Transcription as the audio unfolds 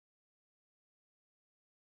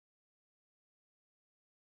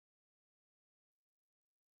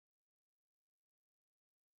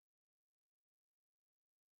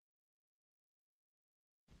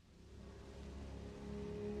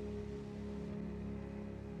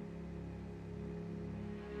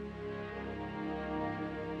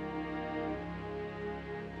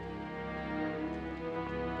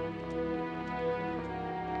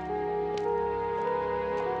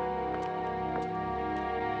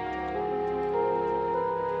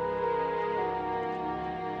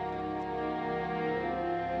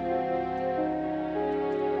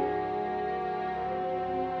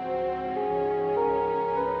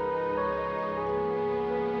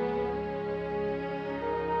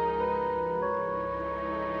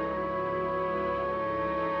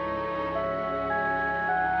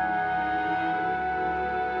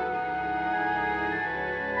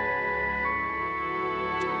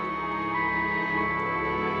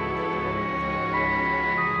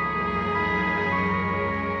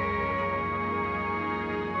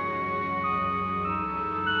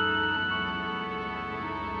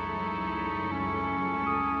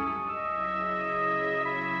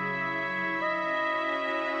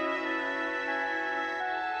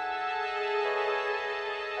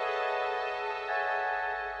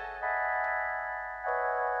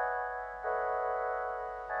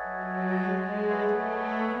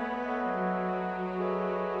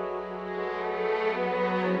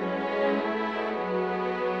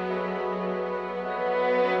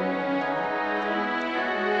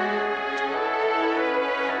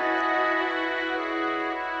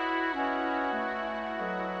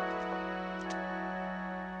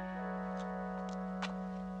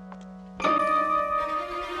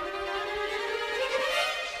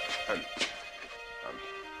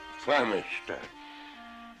famished.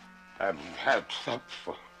 I haven't had supper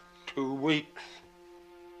for 2 weeks.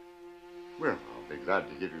 Well, I'll be glad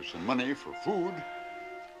to give you some money for food.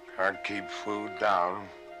 Can't keep food down.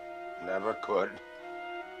 Never could.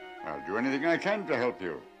 I'll do anything I can to help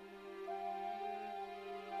you.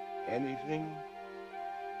 Anything?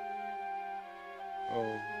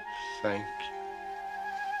 Oh, thank you.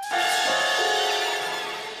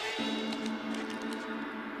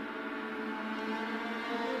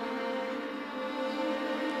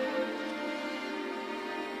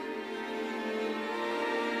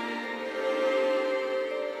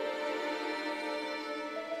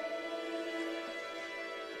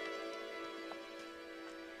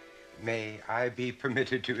 May I be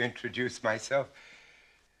permitted to introduce myself?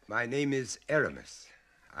 My name is Aramis.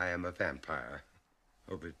 I am a vampire.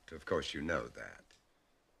 Oh, but of course you know that.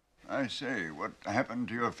 I say, what happened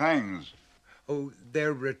to your fangs? Oh,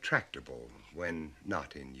 they're retractable when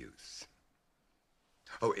not in use.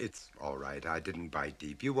 Oh, it's all right. I didn't bite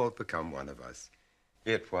deep. You won't become one of us.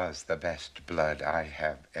 It was the best blood I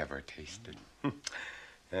have ever tasted.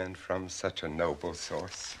 And from such a noble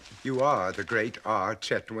source. You are the great R.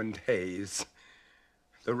 Chetwynd-Hayes,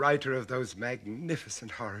 the writer of those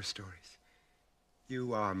magnificent horror stories.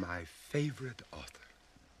 You are my favorite author.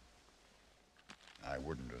 I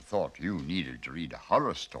wouldn't have thought you needed to read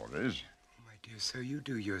horror stories. My dear sir, you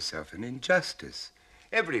do yourself an injustice.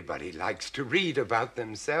 Everybody likes to read about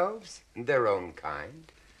themselves and their own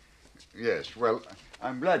kind. Yes, well,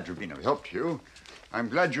 I'm glad you've been of help to you. I'm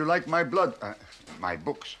glad you like my my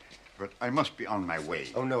books, but I must be on my way.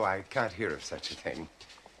 Oh, no, I can't hear of such a thing.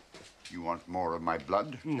 You want more of my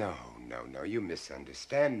blood? No, you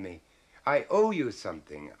misunderstand me. I owe you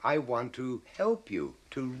something. I want to help you,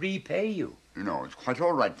 to repay you. No, it's quite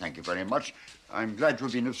all right, thank you very much. I'm glad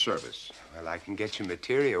you've been of service. Well, I can get you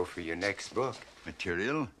material for your next book.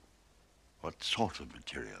 Material? What sort of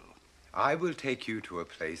material? I will take you to a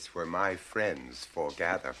place where my friends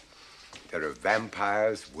foregather. There are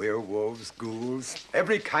vampires, werewolves, ghouls,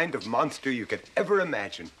 every kind of monster you could ever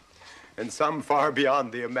imagine, and some far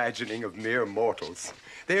beyond the imagining of mere mortals.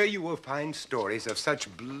 There you will find stories of such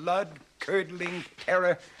blood-curdling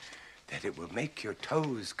terror that it will make your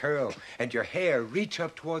toes curl and your hair reach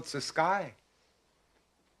up towards the sky.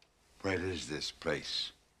 Where is this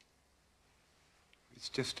place? It's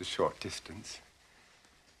just a short distance.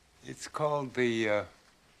 It's called the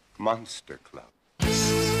Monster Club.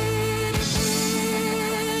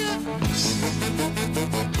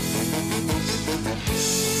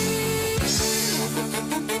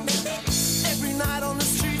 Every night on the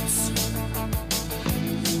streets,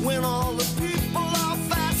 when all the people are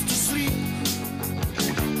fast asleep,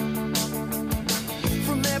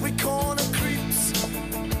 from every corner creeps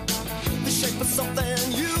the shape of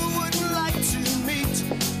something you wouldn't like to meet.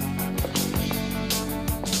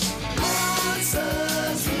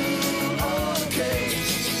 Monsters rule, okay.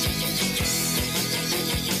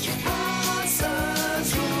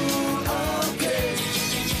 Monsters rule, okay.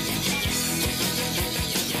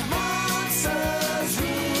 Monsters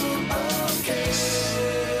rule, okay.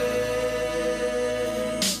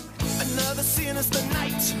 Another sinister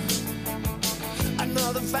night,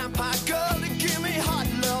 another vampire girl to give me hot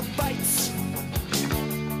love bites.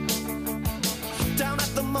 Down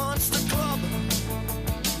at the Monster Club,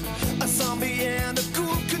 a zombie and a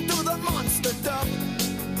ghoul can do the monster dub.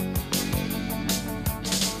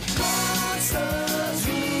 Monsters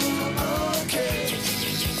rule, okay.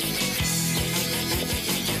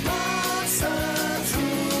 Monsters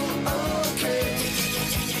rule, okay.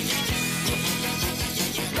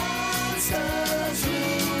 Monsters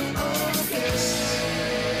rule, okay.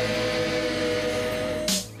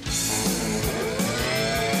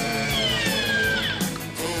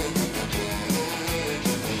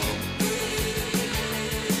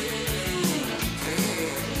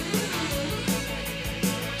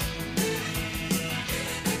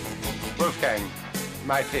 Wolfgang,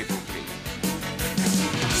 my table, please.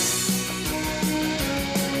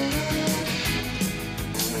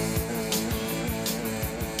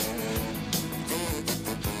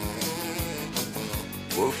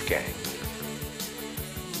 Wolfgang.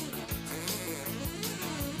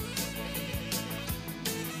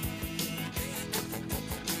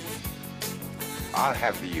 I'll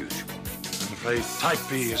have the usual. I'm afraid type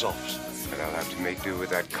B is off, sir. But I'll have to make do with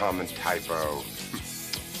that common typo.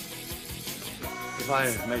 If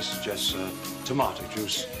I may suggest, sir, tomato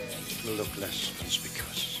juice will look less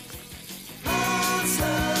conspicuous.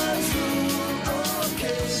 Monsters rule,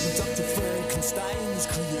 okay. Dr. Frankenstein's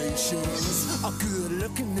created sensations are good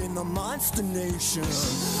looking in the monster nation.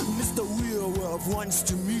 Mr. Werewolf wants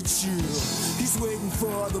to meet you. He's waiting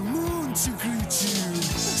for the moon to greet you.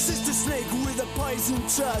 Sister Snake with a poison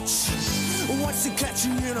touch wants to catch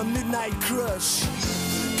you in a midnight crush.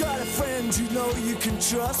 Got a friend you know you can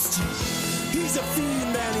trust. He's a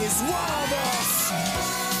fiend and he's one of us.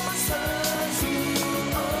 Monsters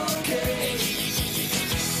rule, okay.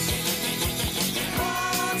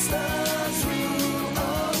 Monsters rule,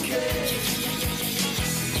 okay.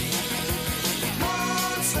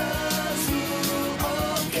 Monsters rule,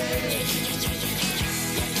 okay.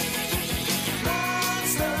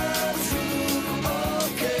 Monsters rule,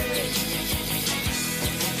 okay.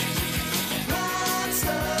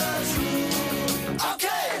 Monsters rule,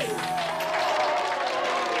 okay.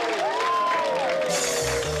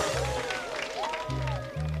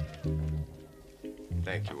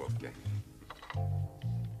 Thank you, Wolfgang.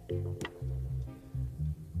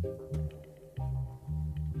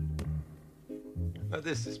 Well,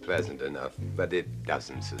 this is pleasant enough, but it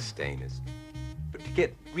doesn't sustain us. But to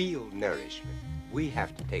get real nourishment, we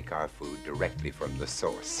have to take our food directly from the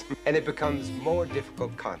source. And it becomes more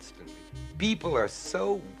difficult constantly. People are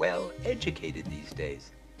so well educated these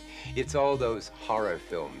days. It's all those horror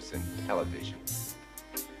films and television.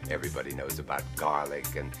 Everybody knows about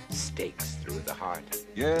garlic and stakes through the heart.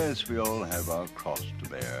 Yes, we all have our cross to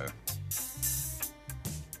bear.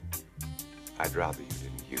 I'd rather you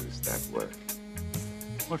didn't use that word.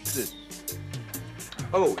 What's this?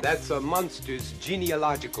 Oh, that's a monster's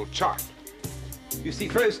genealogical chart. You see,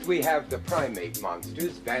 first we have the primate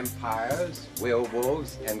monsters, vampires,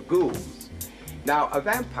 werewolves, and ghouls. Now, a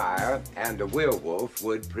vampire and a werewolf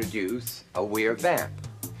would produce a were-vamp.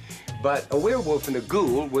 But a werewolf and a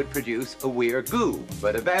ghoul would produce a were-ghoul.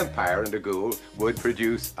 But a vampire and a ghoul would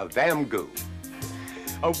produce a vam-ghoul.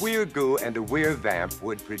 A were-ghoul and a were-vamp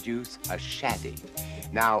would produce a shaddy.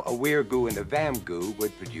 Now, a were-ghoul and a vam-ghoul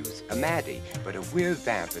would produce a maddie. But a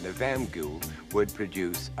were-vamp and a vam-ghoul would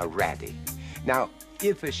produce a ratty. Now,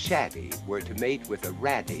 if a shaddy were to mate with a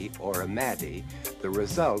ratty or a maddie, the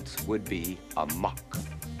results would be a muck.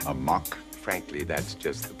 A muck? Frankly, that's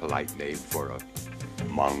just the polite name for a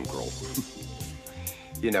mongrel.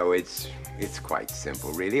 You know, it's quite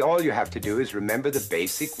simple, really. All you have to do is remember the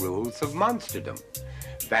basic rules of monsterdom.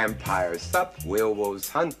 Vampires sup, werewolves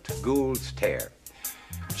hunt, ghouls tear.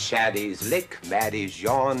 Shaddies lick, maddies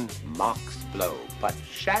yawn, mocks blow. But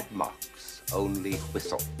shadmocks only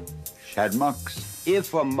whistle. Shadmucks?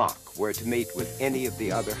 If a mock were to mate with any of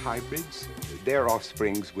the other hybrids, their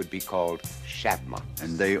offsprings would be called shadmocks.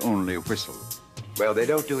 And they only whistle. Well, they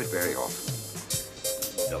don't do it very often.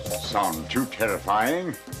 Doesn't sound too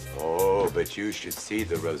terrifying. Oh, but you should see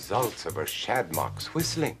the results of a shadmock's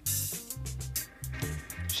whistling.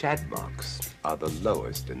 Shadmocks are the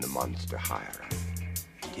lowest in the monster hierarchy.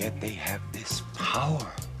 Yet they have this power.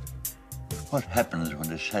 What happens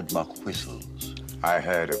when a shadmock whistles? I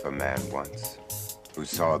heard of a man once who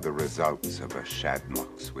saw the results of a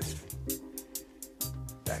shadmock's whistling.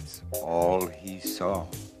 That's all he saw.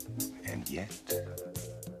 And yet.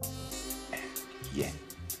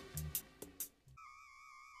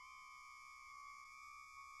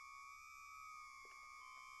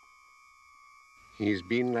 He's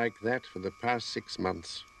been like that for the past 6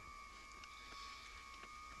 months.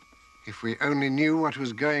 If we only knew what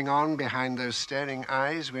was going on behind those staring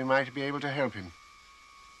eyes, we might be able to help him.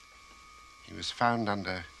 He was found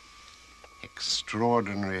under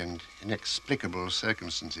extraordinary and inexplicable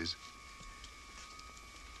circumstances.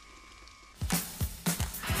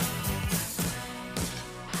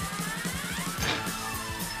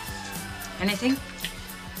 Anything?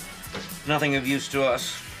 Nothing of use to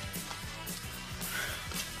us.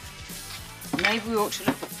 Maybe we ought to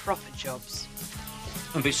look at proper jobs.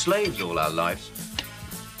 And be slaves all our lives.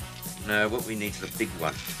 No, what we need is a big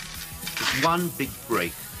one. Just one big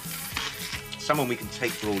break. Someone we can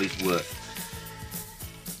take for all his worth.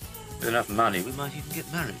 With enough money, we might even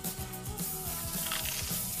get married.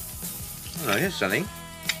 Oh, here's something.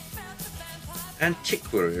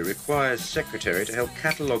 Antiquary requires secretary to help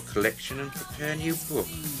catalogue collection and prepare new book.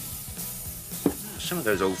 Some of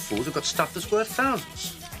those old fools have got stuff that's worth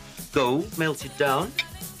thousands. Gold melted down,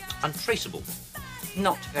 untraceable.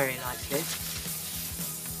 Not very likely.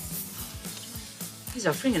 He's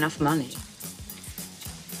offering enough money.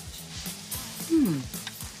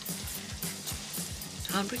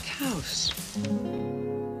 Our brick house.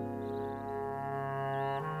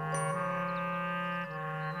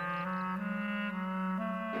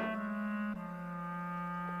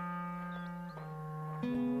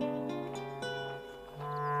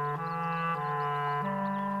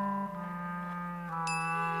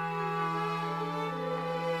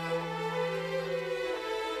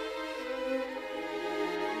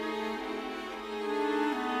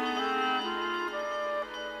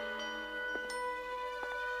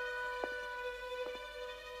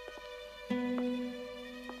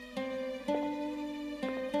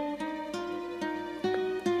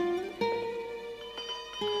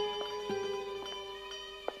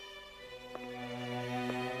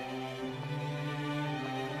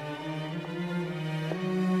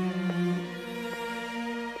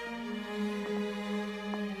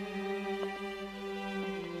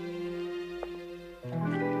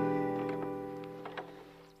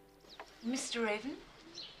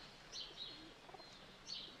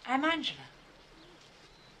 I'm Angela.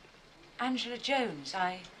 Angela Jones.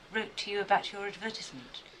 I wrote to you about your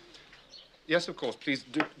advertisement. Yes, of course. Please,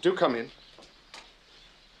 do come in.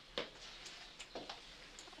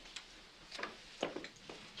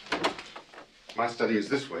 My study is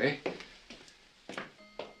this way.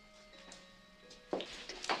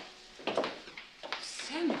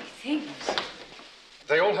 So many things.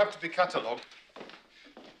 They all have to be catalogued.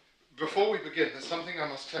 Before we begin, there's something I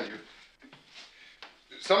must tell you.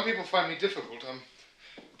 Some people find me difficult.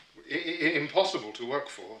 Impossible to work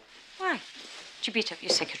for. Why? Did you beat up your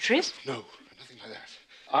secretaries? No, nothing like that.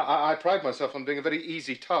 I pride myself on being a very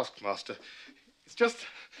easy taskmaster. It's just...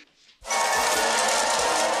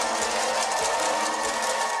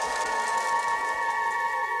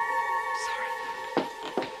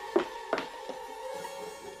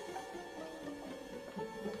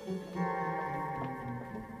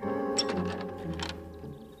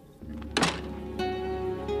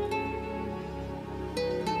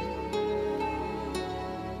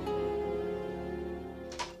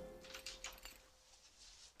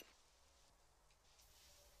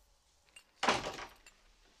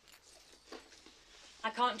 I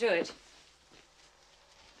can't do it.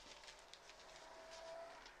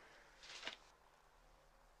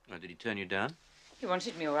 Oh, did he turn you down? He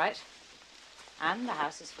wanted me, all right. And the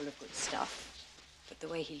house is full of good stuff. But the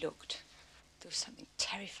way he looked, there was something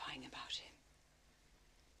terrifying about him.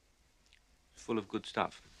 Full of good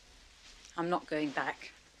stuff. I'm not going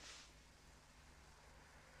back.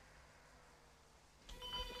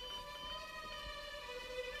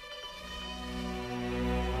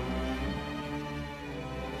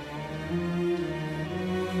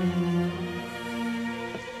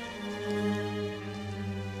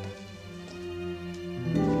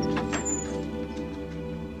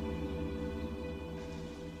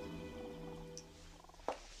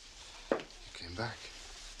 Back.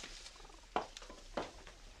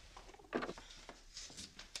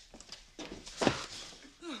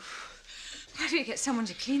 Oh, why don't you get someone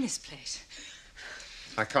to clean this place?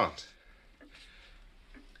 I can't.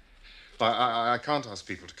 I can't ask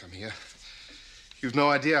people to come here. You've no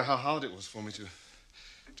idea how hard it was for me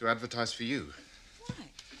to advertise for you. Why?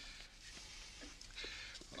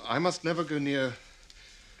 I must never go near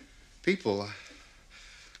people.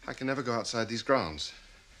 I can never go outside these grounds.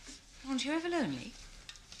 Aren't you ever lonely?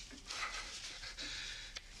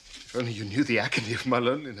 If only you knew the agony of my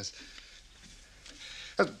loneliness.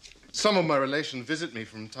 Some of my relations visit me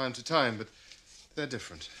from time to time, but they're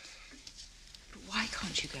different. But why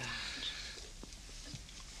can't you go out?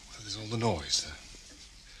 Well, there's all the noise,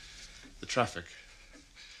 the traffic.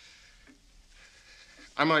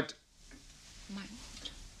 I might... Might what?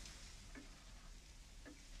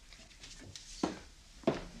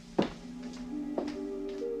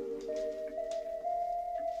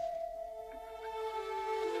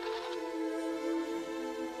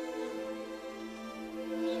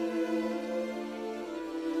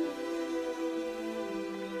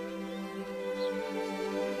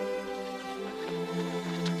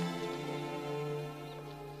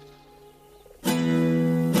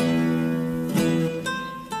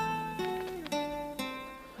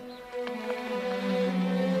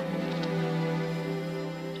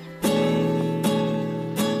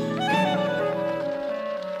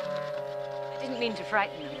 To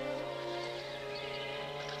frighten them.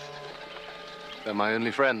 They're my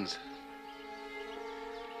only friends.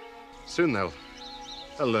 Soon they'll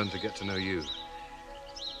learn to get to know you.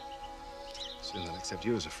 Soon they'll accept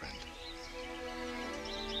you as a friend.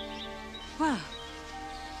 Well,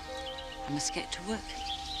 I must get to work.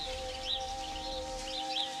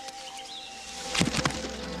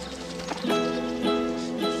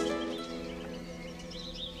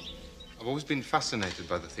 I've always been fascinated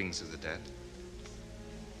by the things of the dead.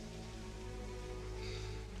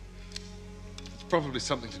 Probably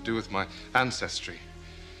something to do with my ancestry.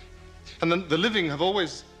 And then the living have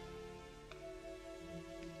always...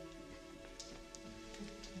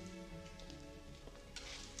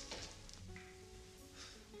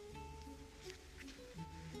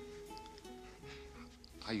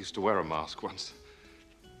 I used to wear a mask once.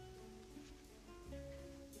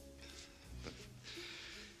 But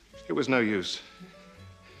it was no use.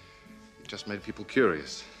 It just made people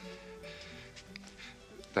curious.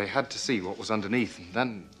 They had to see what was underneath, and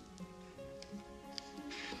then...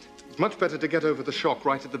 It's much better to get over the shock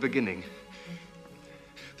right at the beginning.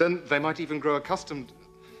 Then they might even grow accustomed...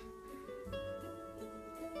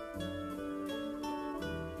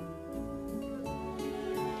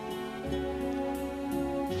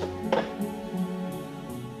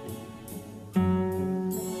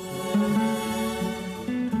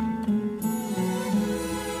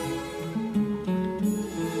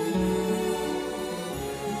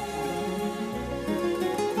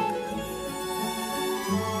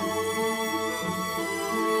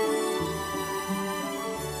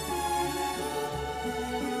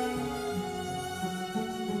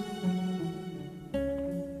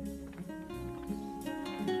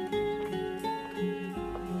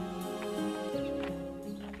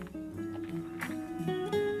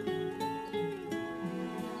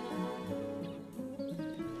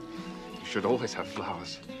 should always have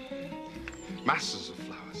flowers. Masses of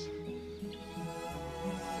flowers.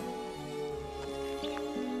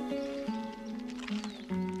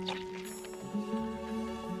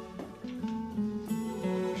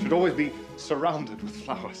 Should always be surrounded with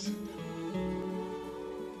flowers.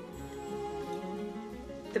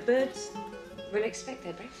 The birds will expect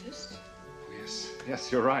their breakfast. Yes,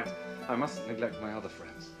 yes, you're right. I mustn't neglect my other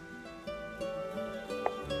friends.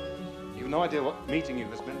 You've no idea what meeting you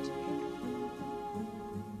has meant to me.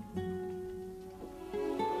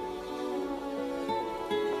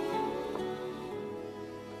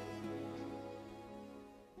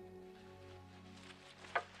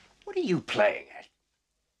 What are you playing at?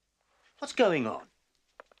 What's going on?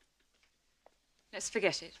 Let's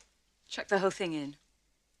forget it. Chuck the whole thing in.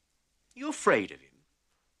 You're afraid of him?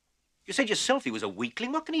 You said yourself he was a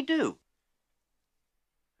weakling. What can he do?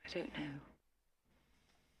 I don't know.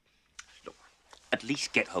 Look, at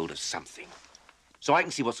least get hold of something. So I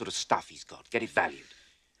can see what sort of stuff he's got. Get it valued.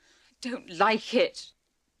 I don't like it.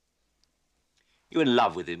 You in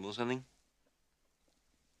love with him or something?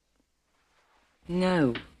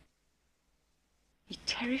 No. He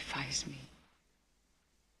terrifies me.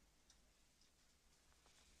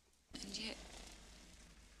 And yet...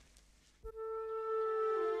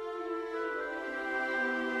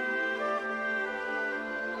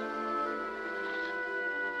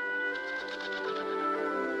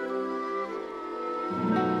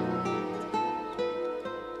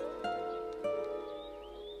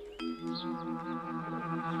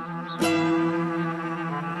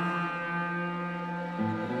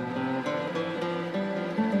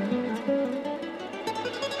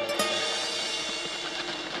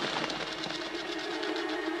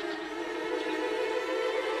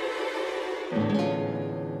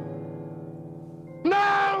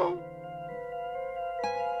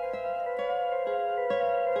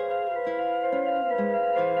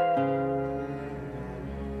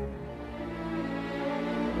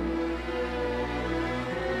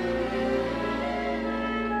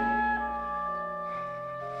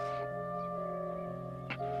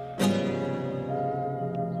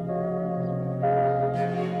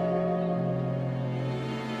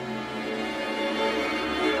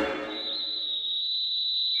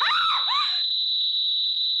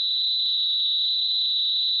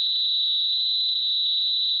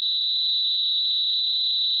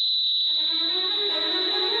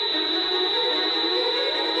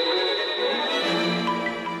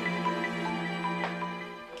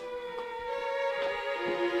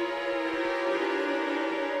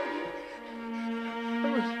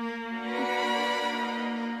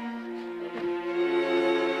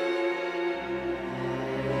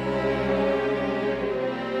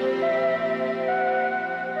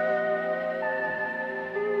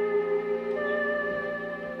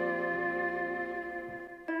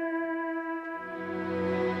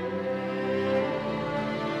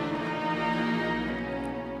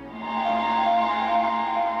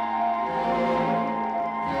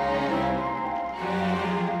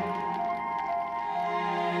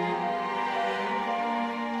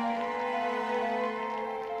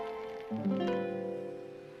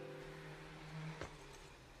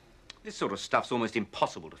 This sort of stuff's almost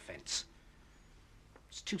impossible to fence.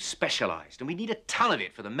 It's too specialized, and we need a ton of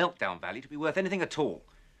it for the meltdown value to be worth anything at all.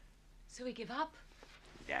 So we give up?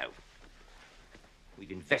 No.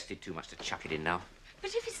 We've invested too much to chuck it in now.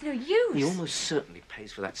 But if it's no use... He almost certainly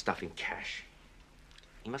pays for that stuff in cash.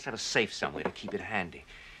 He must have a safe somewhere to keep it handy.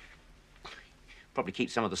 Probably keep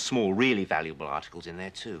some of the small, really valuable articles in there,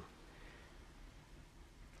 too.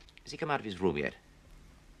 Has he come out of his room yet?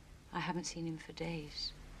 I haven't seen him for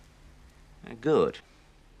days. Good.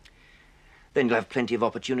 Then you'll have plenty of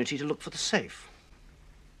opportunity to look for the safe.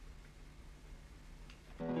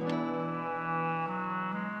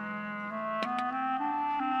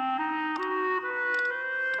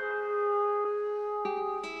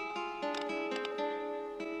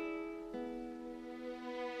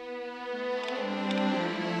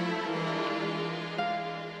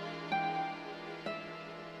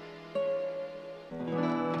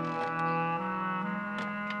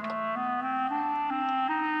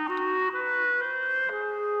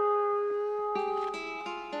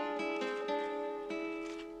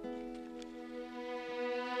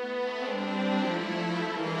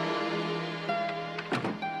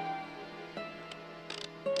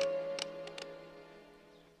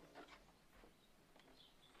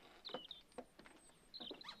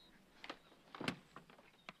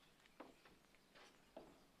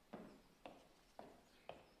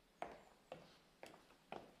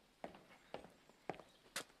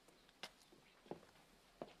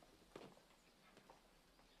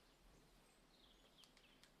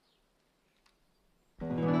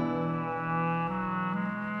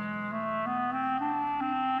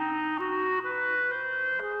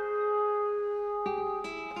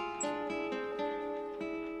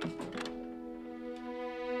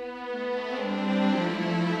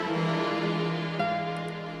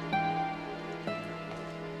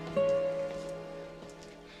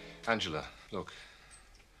 Angela, look.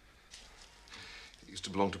 It used to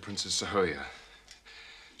belong to Princess Sahoya.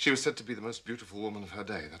 She was said to be the most beautiful woman of her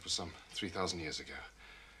day. That was some 3,000 years ago.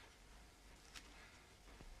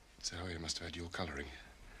 Sahoya must have had your coloring.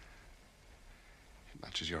 It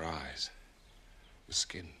matches your eyes, your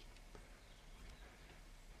skin.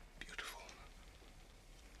 Beautiful.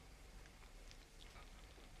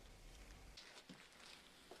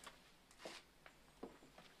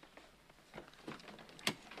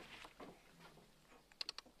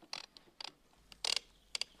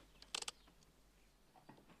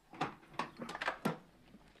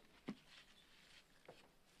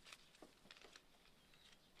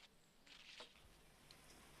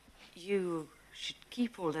 You should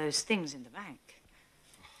keep all those things in the bank.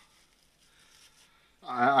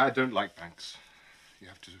 I don't like banks. You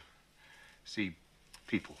have to see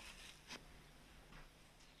people.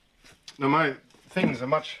 No, my things are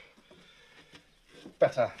much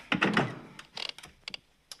better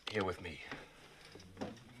here with me.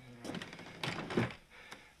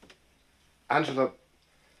 Angela,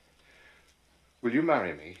 will you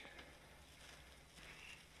marry me?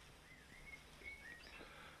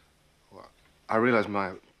 Well, I realize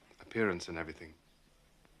my appearance and everything.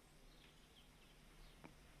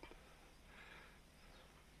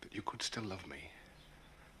 But you could still love me.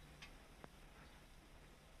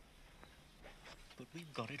 But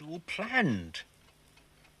we've got it all planned.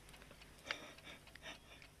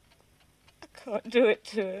 I can't do it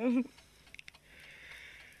to him.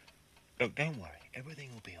 Look, don't worry. Everything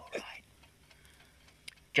will be all right.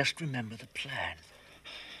 Just remember the plan.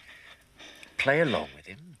 Play along with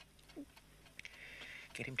him.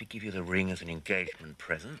 Get him to give you the ring as an engagement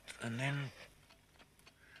present, and then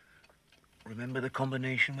remember the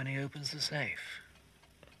combination when he opens the safe.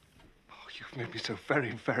 Oh, you've made me so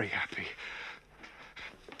very, very happy.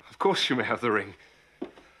 Of course you may have the ring.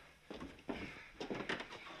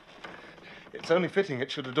 It's only fitting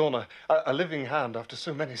it should adorn a living hand after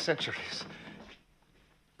so many centuries.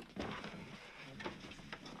 And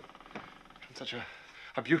such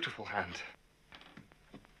a beautiful hand.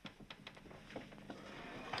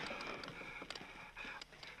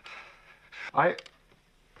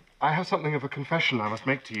 I have something of a confession I must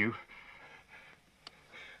make to you.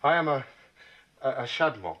 I am a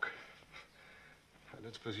shadmock. I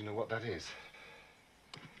don't suppose you know what that is.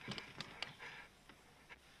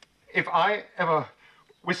 If I ever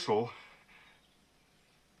whistle,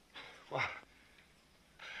 well,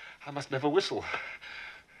 I must never whistle,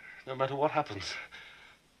 no matter what happens.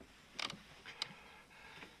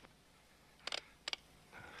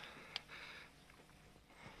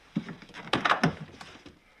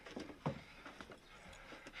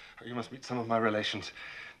 You must meet some of my relations.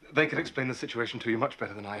 They can explain the situation to you much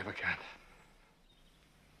better than I ever can.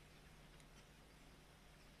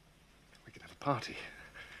 We can have a party.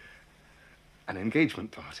 An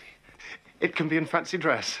engagement party. It can be in fancy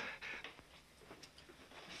dress.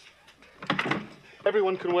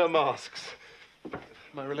 Everyone can wear masks.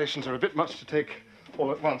 My relations are a bit much to take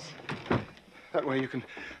all at once. That way you can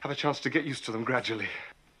have a chance to get used to them gradually.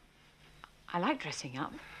 I like dressing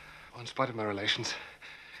up. Oh, in spite of my relations,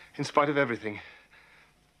 in spite of everything,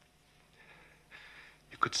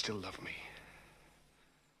 you could still love me.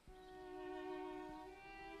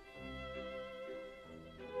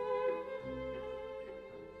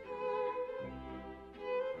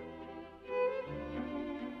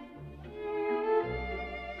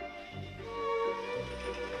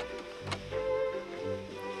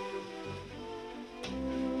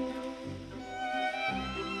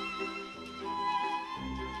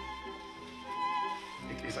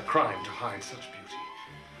 It is a crime to hide such beauty.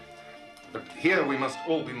 But here we must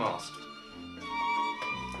all be masked.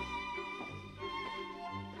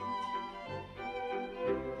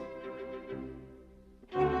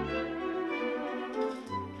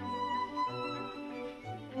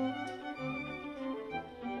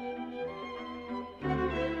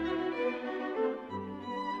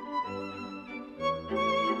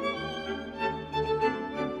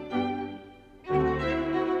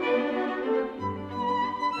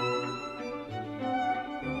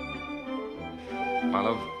 My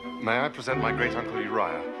love, may I present my great-uncle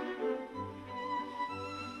Uriah?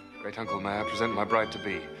 Great-uncle, may I present my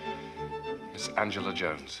bride-to-be, Miss Angela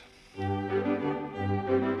Jones?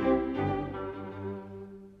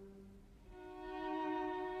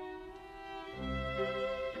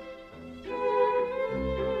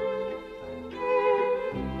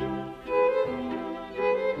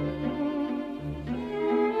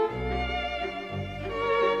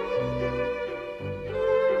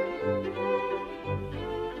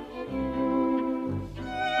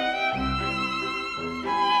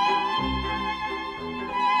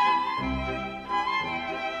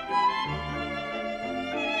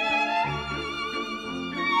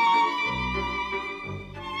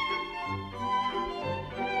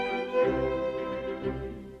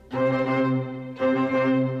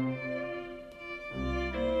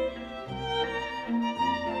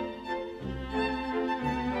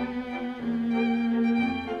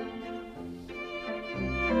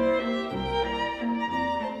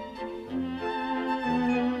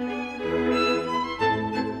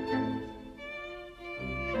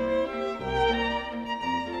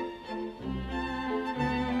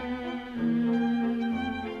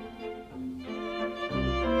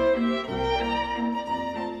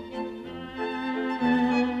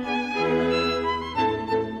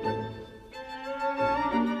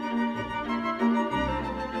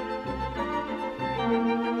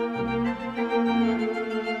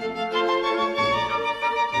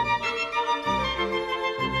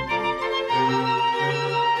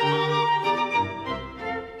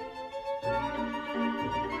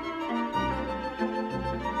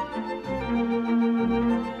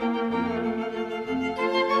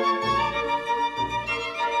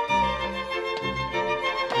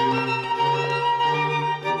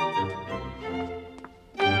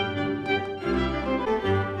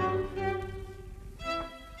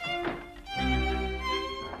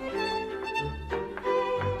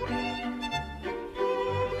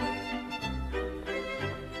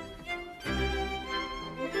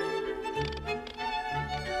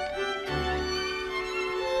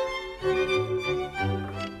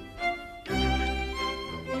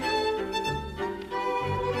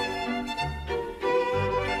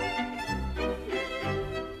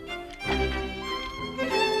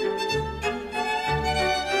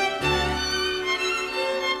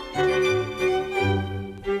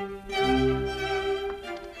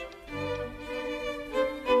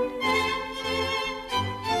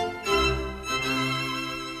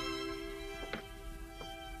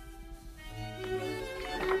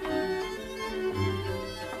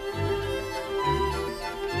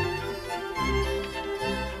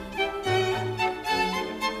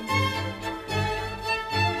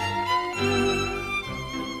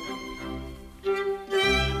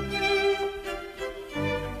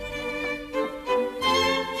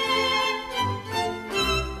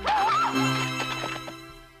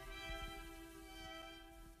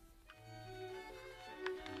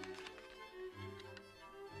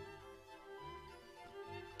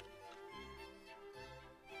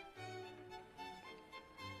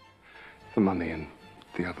 The money and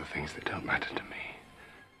the other things that don't matter to me.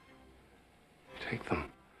 Take them.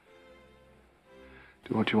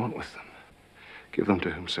 Do what you want with them. Give them to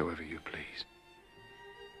whomsoever you please.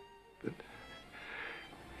 But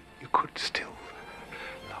you could still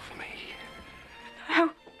love me.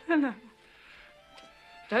 No, no.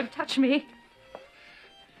 Don't touch me.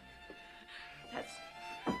 That's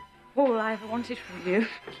all I ever wanted from you.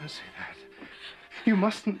 Don't say that. You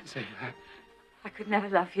mustn't say that. I could never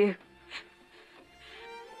love you.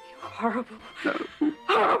 You're horrible. No.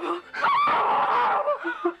 Horrible.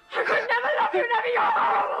 Horrible. I could never love you, never. You're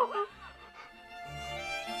horrible.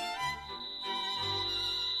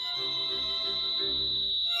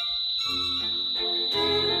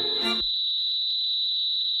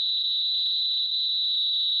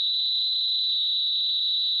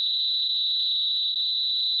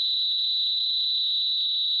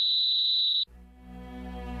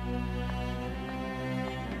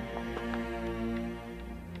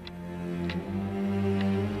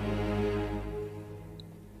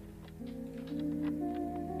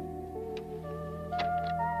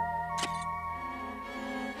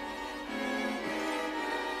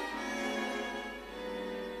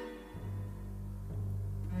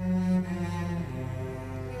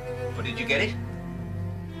 Did you get it?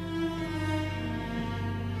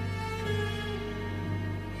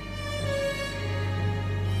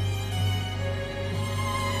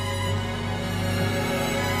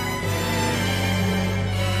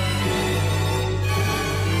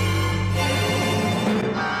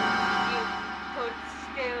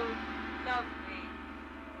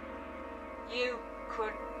 You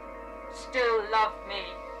could still love me.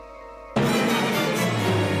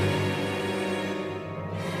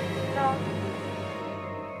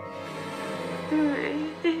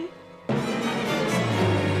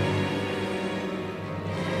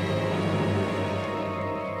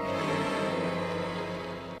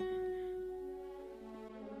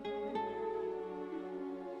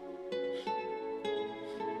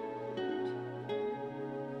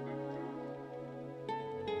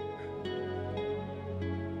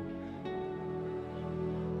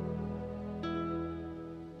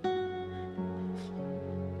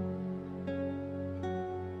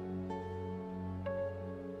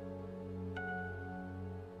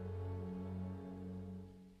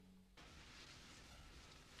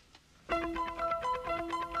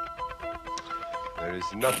 There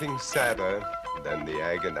is nothing sadder than the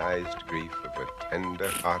agonized grief of a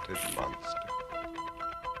tender-hearted monster.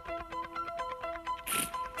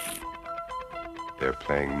 They're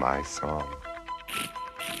playing my song.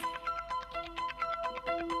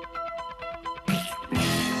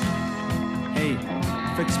 Hey,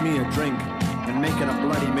 fix me a drink and make it a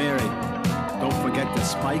Bloody Mary. Don't forget to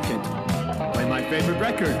spike it. Play my favorite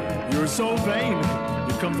record, You're So Vain.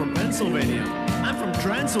 You come from Pennsylvania. I'm from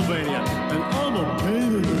Transylvania, and I'm a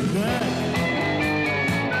pain in the neck.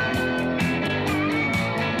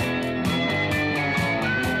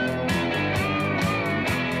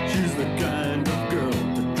 She's the kind of girl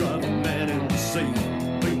to drive a man insane.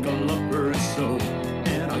 Think I love her so,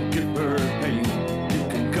 and I give her pain. You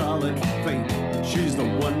can call it fate. She's the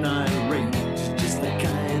one I rate. She's just the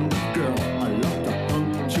kind of girl I love to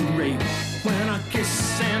punctuate. When I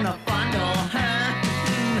kiss and I fondle her,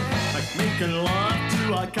 like making love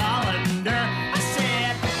to a colander. I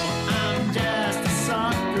said, oh, I'm just a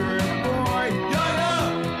sucker boy, YOLO.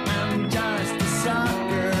 I'm just a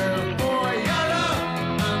sucker boy, YOLO.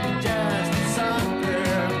 I'm just a sucker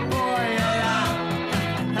boy, YOLO.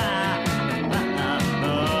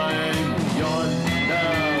 Your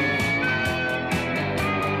love.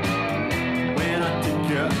 When I take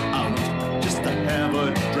you out just to have a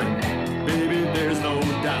drink, baby, there's no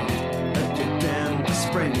doubt that you tend to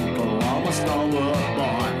sprinkle almost all the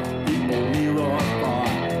bar. People near or far,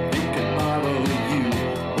 they can borrow you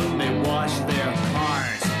when they wash their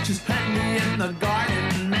cars. Just had me in the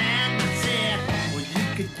garden, man. I said, well, you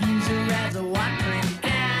could use her as a watering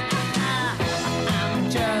can. I'm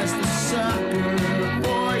just a sucker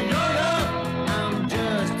for your love. I'm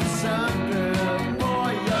just a sucker for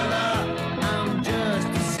your love. I'm just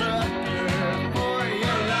a sucker for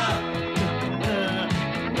your love.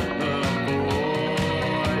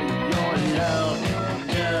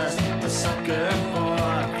 Just a sucker for,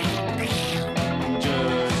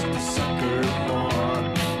 just a sucker for,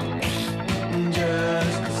 just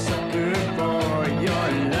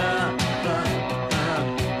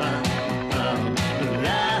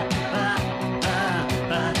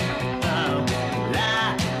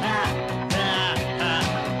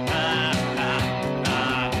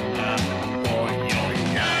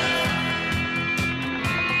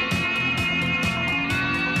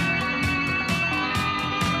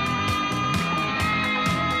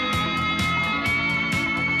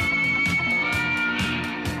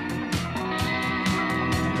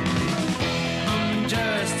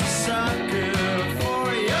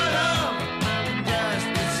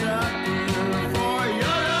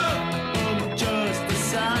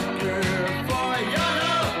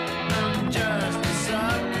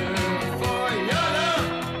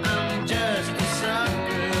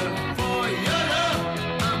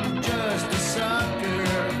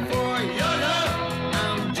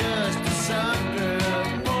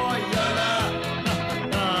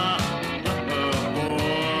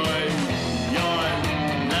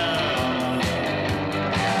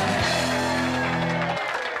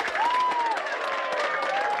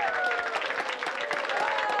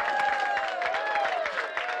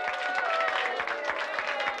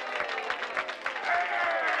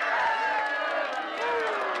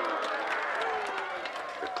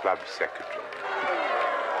club secretary.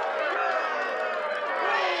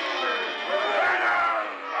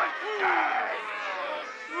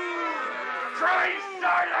 Cry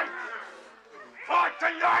silence for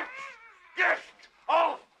tonight's gift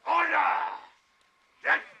of honor,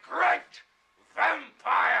 the great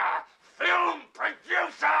vampire film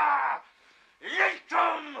producer,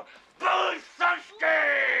 Vincent Price.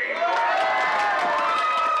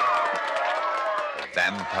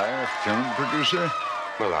 Vampire film producer?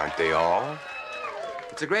 Well, aren't they all?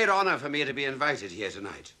 It's a great honor for me to be invited here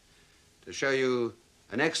tonight to show you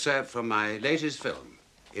an excerpt from my latest film.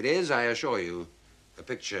 It is, I assure you, a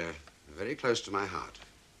picture very close to my heart,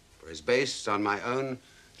 for it's based on my own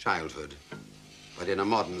childhood, but in a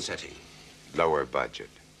modern setting. Lower budget.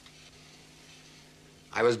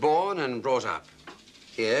 I was born and brought up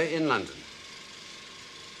here in London.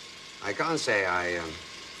 I can't say I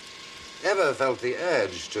ever felt the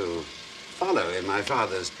urge to follow in my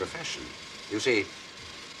father's profession. You see,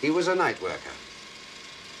 he was a night worker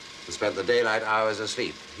and spent the daylight hours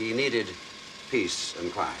asleep. He needed peace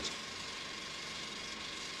and quiet.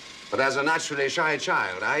 But as a naturally shy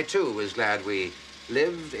child, I too was glad we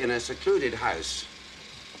lived in a secluded house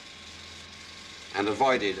and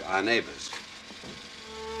avoided our neighbors.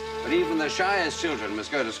 But even the shyest children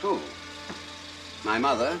must go to school. My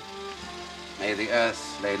mother, may the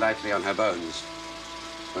earth lay lightly on her bones,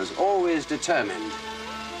 was always determined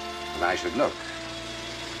that I should look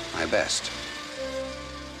my best.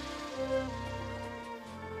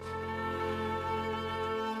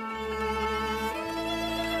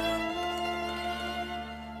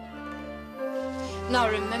 Now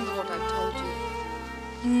remember what I've told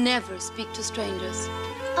you. Never speak to strangers.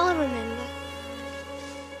 I'll remember.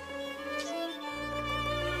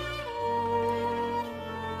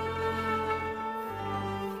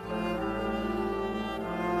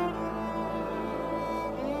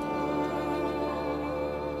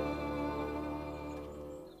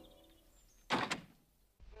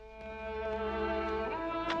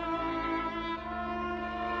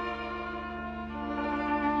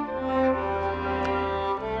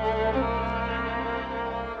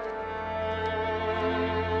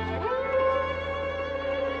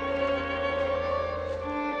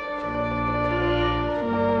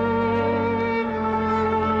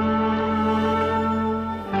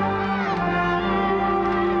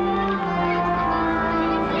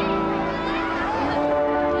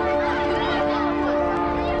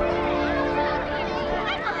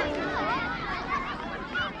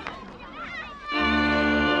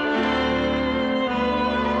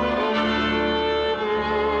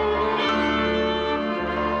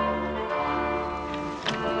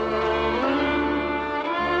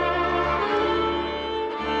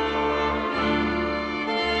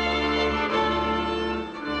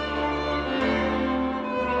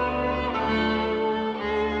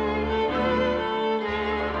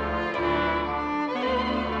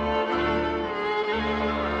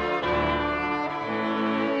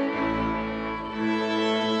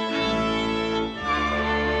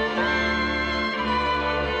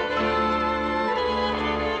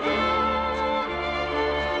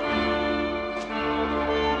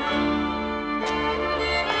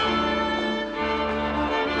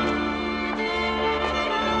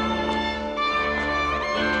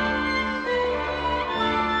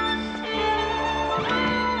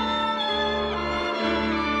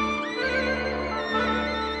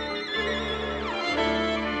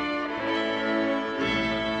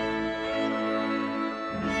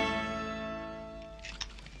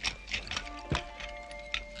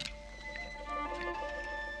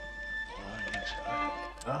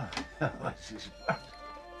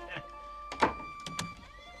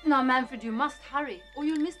 Now, Manfred, you must hurry, or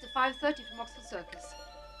you'll miss the 5:30 from Oxford Circus.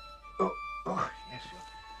 Oh, yes,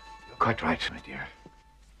 you're quite right, my dear.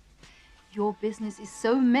 Your business is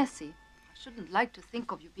so messy. I shouldn't like to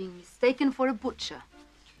think of you being mistaken for a butcher.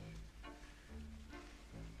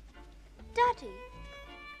 Daddy,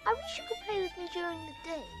 I wish you could play with me during the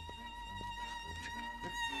day.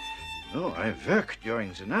 No, I work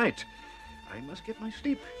during the night. I must get my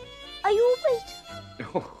sleep. Are you a waiter?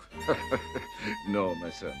 Oh, no, my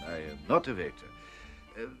son, I am not a waiter.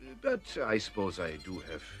 But I suppose I do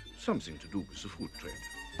have something to do with the food trade.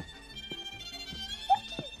 What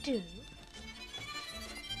do you do?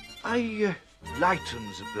 I lighten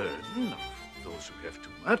the burden of those who have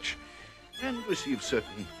too much and receive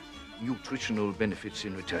certain nutritional benefits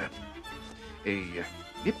in return. A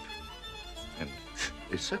nip and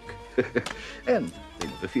a suck, and they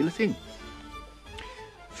never feel a thing.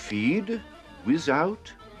 Feed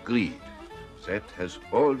without greed. That has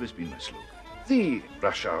always been my slogan. The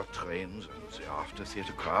rush-hour trains and the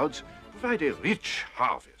after-theatre crowds provide a rich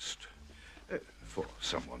harvest for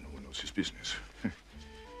someone who knows his business. But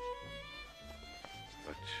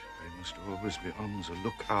I must always be on the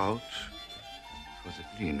lookout for the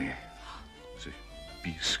Blini, the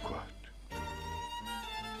B-squad.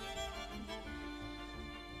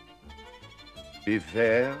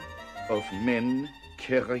 Beware of men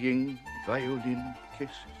carrying violin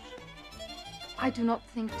cases. I do not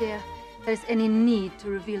think, dear, there is any need to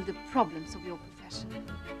reveal the problems of your profession.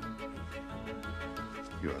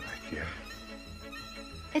 You are right, dear.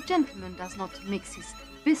 A gentleman does not mix his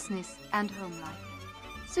business and home life.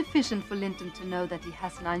 Sufficient for Linton to know that he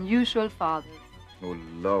has an unusual father. Who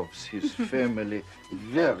loves his family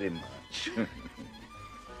very much.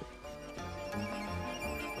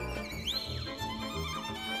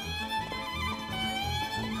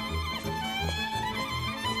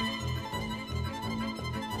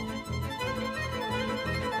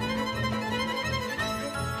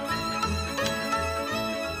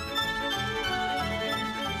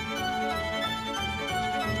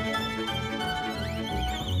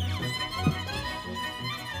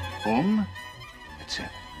 Home? That's it.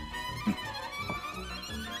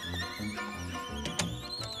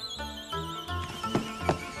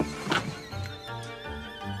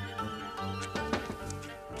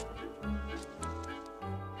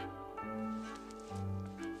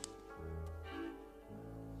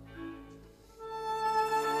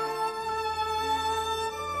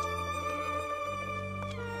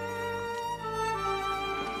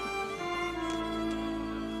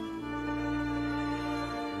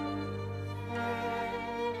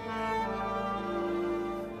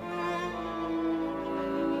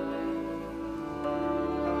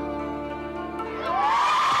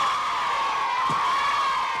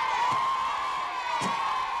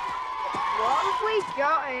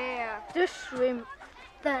 Got here? The shrimp.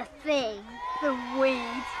 The thing. The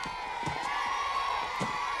weed.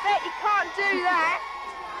 Bet you can't do that.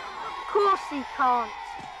 Of course he can't.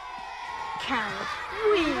 Coward.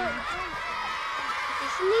 Weed.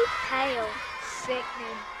 Isn't he pale?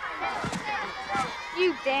 Sickening.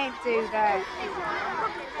 You daren't do that.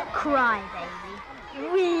 Cry,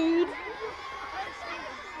 baby. Weed.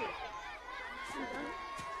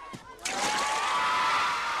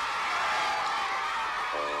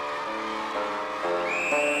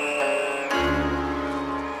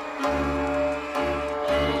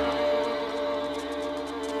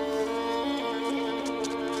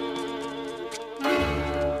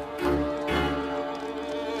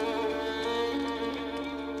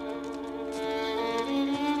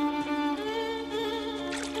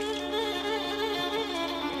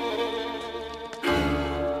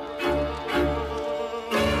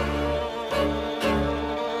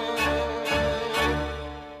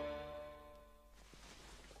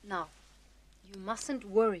 Mustn't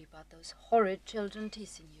worry about those horrid children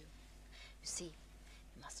teasing you. You see,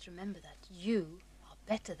 you must remember that you are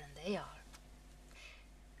better than they are.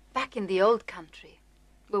 Back in the old country,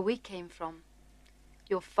 where we came from,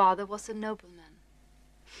 your father was a nobleman.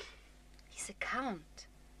 He's a count.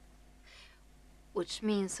 Which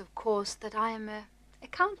means, of course, that I am a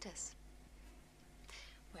countess.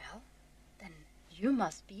 Well, then you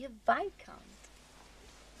must be a viscount.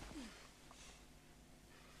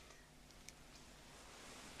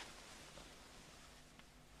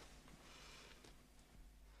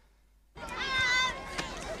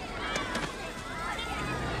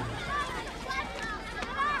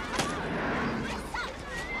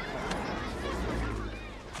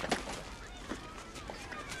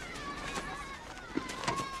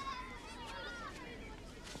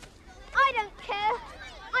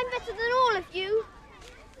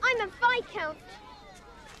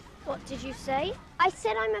 What did you say? I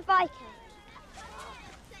said I'm a Viscount.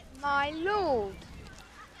 My lord.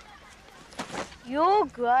 Your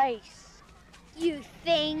Grace. You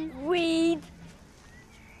thing. Weed.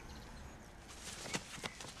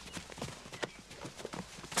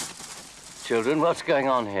 Children, what's going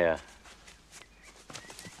on here?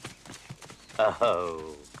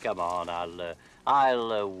 Oh, come on,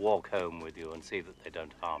 I'll walk home with you and see that they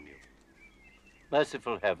don't harm you.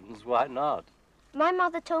 Merciful heavens, why not? My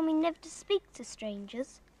mother told me never to speak to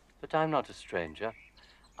strangers. But I'm not a stranger.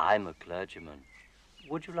 I'm a clergyman.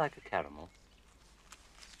 Would you like a caramel?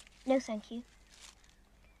 No, thank you.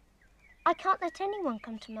 I can't let anyone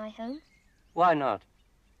come to my home. Why not?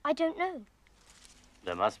 I don't know.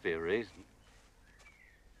 There must be a reason.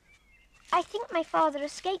 I think my father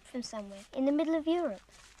escaped from somewhere in the middle of Europe.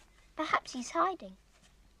 Perhaps he's hiding.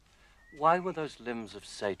 Why were those limbs of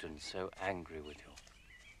Satan so angry with you?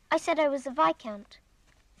 I said I was a Viscount.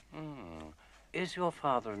 Is your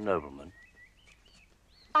father a nobleman?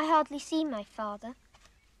 I hardly see my father.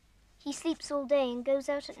 He sleeps all day and goes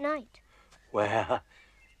out at night. Where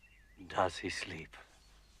does he sleep?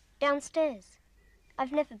 Downstairs.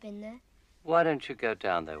 I've never been there. Why don't you go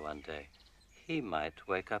down there one day? He might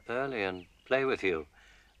wake up early and play with you.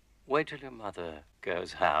 Wait till your mother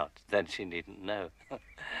goes out, then she needn't know.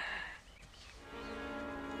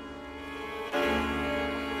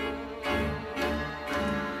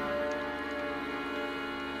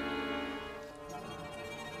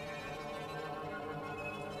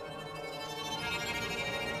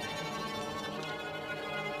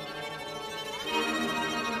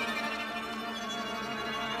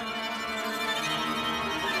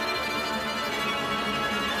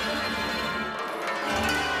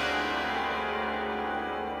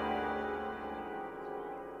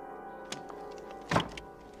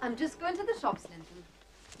 I'm just going to the shops, Linton.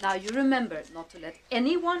 Now, you remember not to let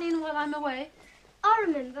anyone in while I'm away. I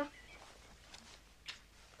remember.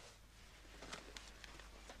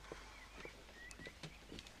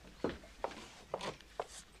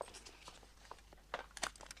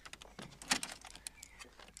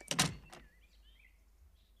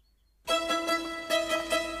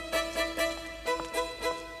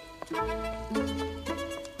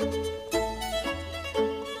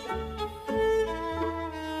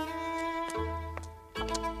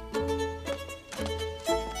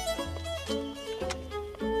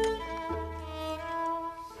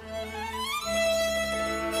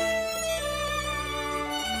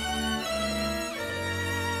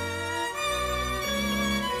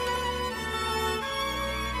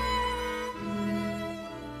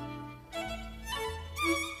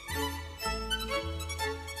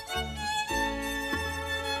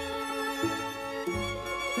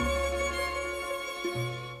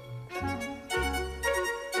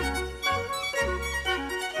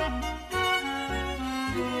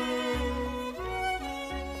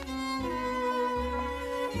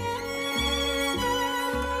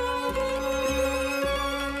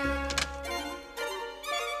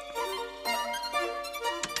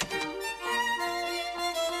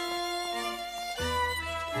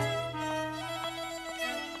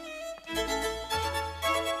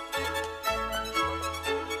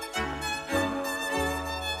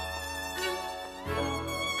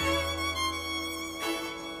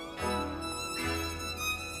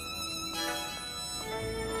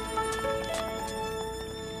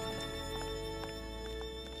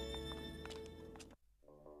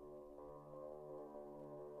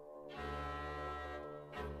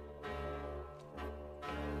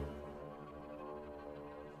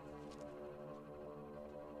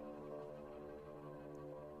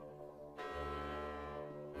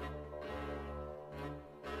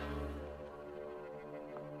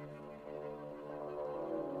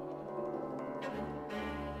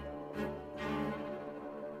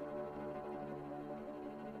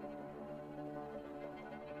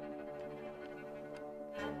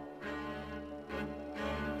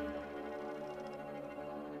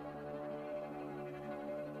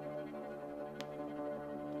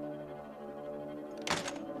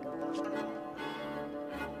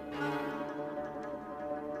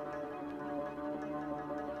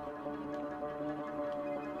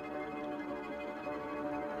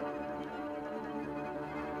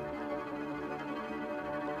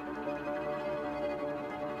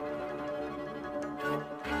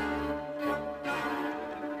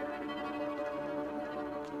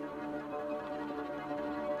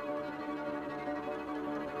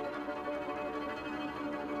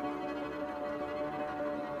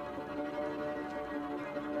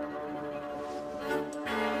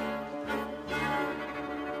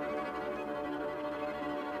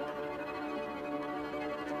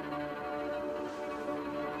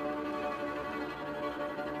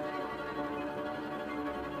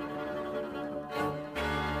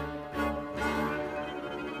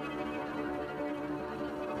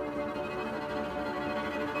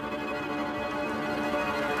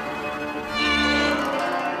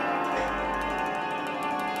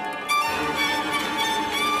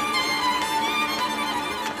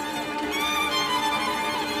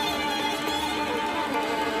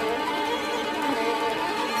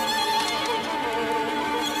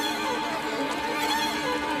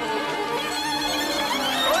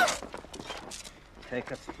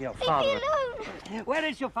 Take us to your father. Leave me alone. Where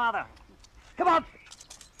is your father? Come on.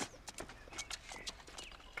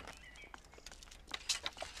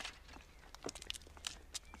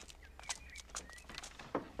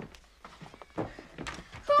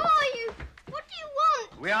 Who are you? What do you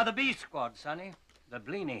want? We are the B Squad, Sonny. The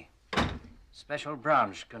Bleeny. Special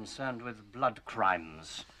branch concerned with blood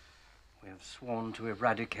crimes. We have sworn to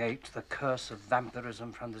eradicate the curse of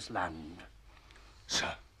vampirism from this land.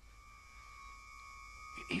 Sir,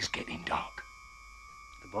 it is getting dark.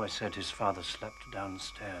 The boy said his father slept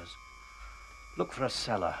downstairs. Look for a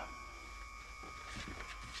cellar.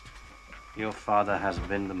 Your father has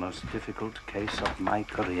been the most difficult case of my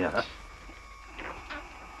career.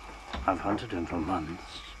 I've hunted him for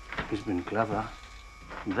months. He's been clever,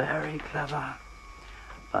 very clever.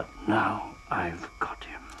 But now I've got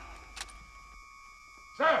him.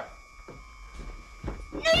 Sir!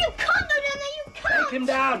 No, you can't go down there, you can't! Take him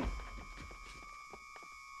down!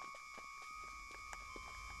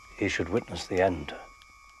 He should witness the end.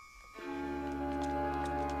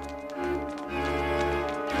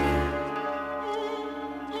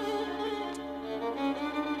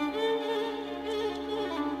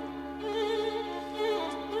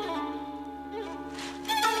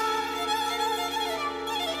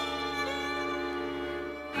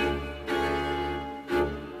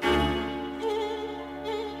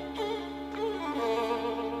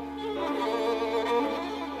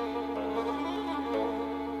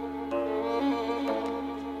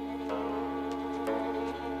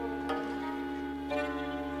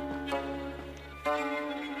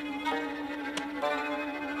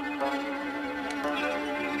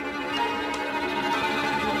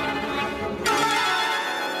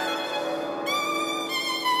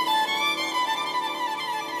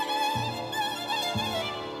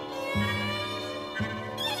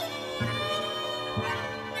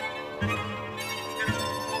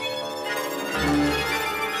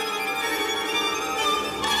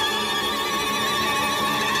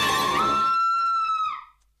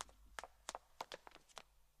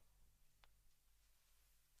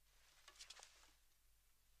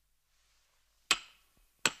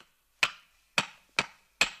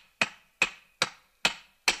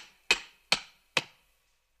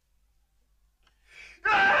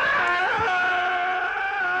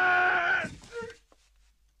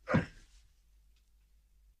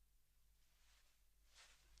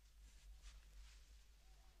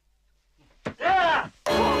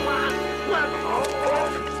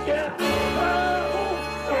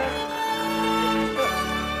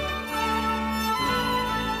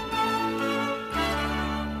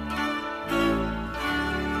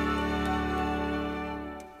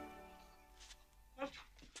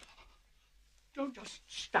 Don't just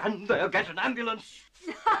stand there. Get an ambulance.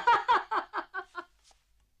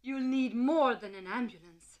 You'll need more than an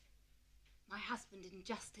ambulance. My husband didn't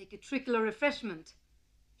just take a trickle of refreshment.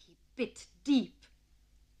 He bit deep.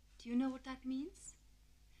 Do you know what that means?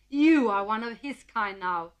 You are one of his kind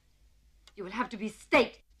now. You will have to be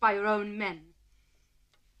staked by your own men.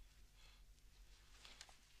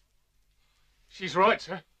 She's right,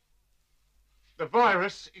 sir. The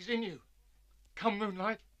virus is in you. Come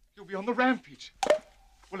moonlight, you'll be on the rampage.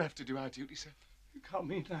 We'll have to do our duty, sir. You can't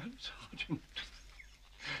mean that, Sergeant.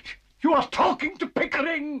 You are talking to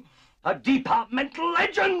Pickering, a departmental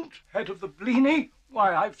legend, head of the Bleeny.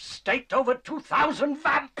 Why, I've staked over 2,000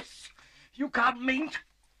 vamps. You can't mean...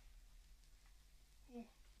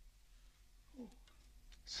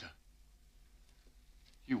 Sir,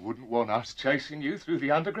 you wouldn't want us chasing you through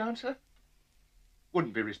the underground, sir?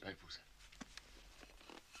 Wouldn't be respectful, sir.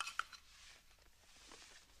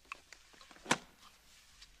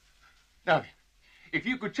 Now then, if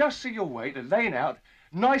you could just see your way to laying out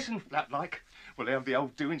nice and flat-like, we'll have the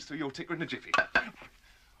old doings through your ticker in a jiffy.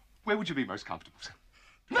 Where would you be most comfortable, sir?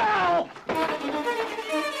 Now!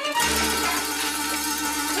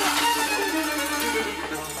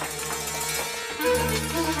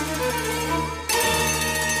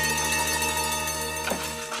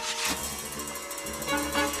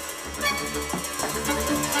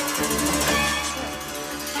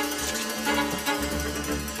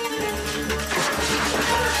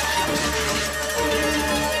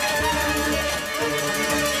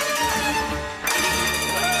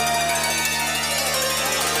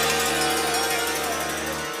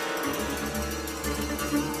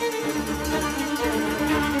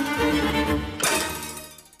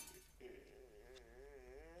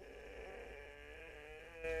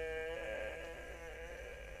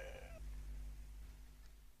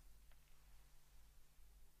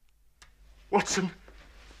 Watson.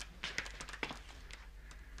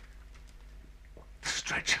 The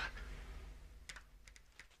stretcher.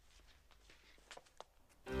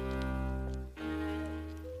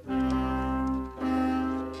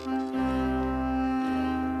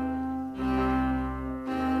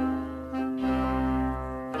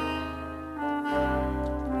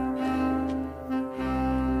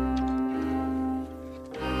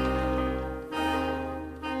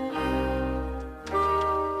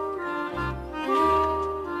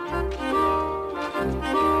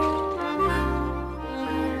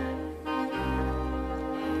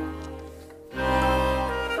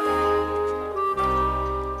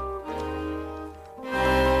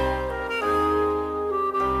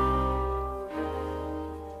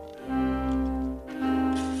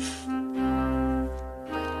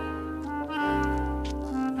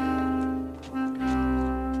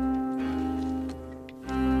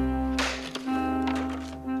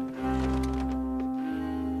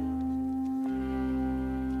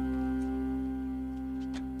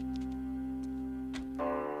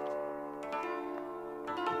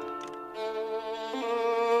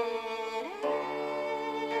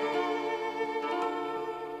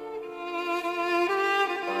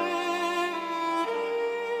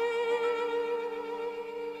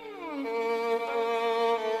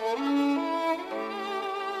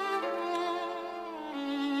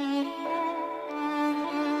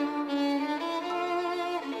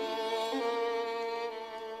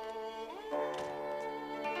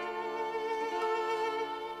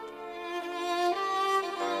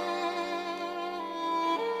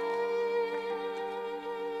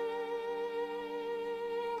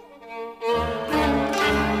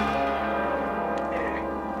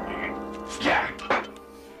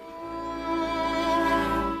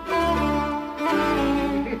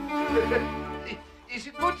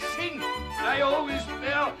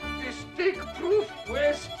 mistake-proof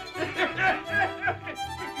quest.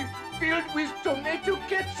 Filled with tomato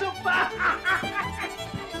ketchup.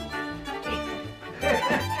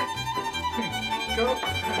 Go.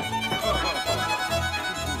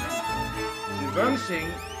 The one thing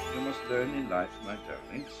you must learn in life, my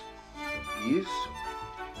darlings, is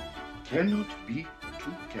cannot be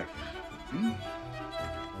too careful. Hmm?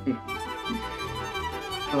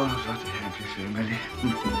 Oh, what a happy family.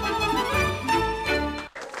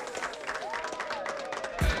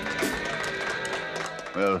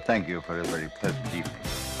 Well, thank you for a very pleasant evening.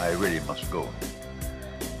 I really must go.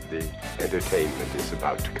 The entertainment is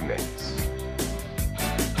about to commence.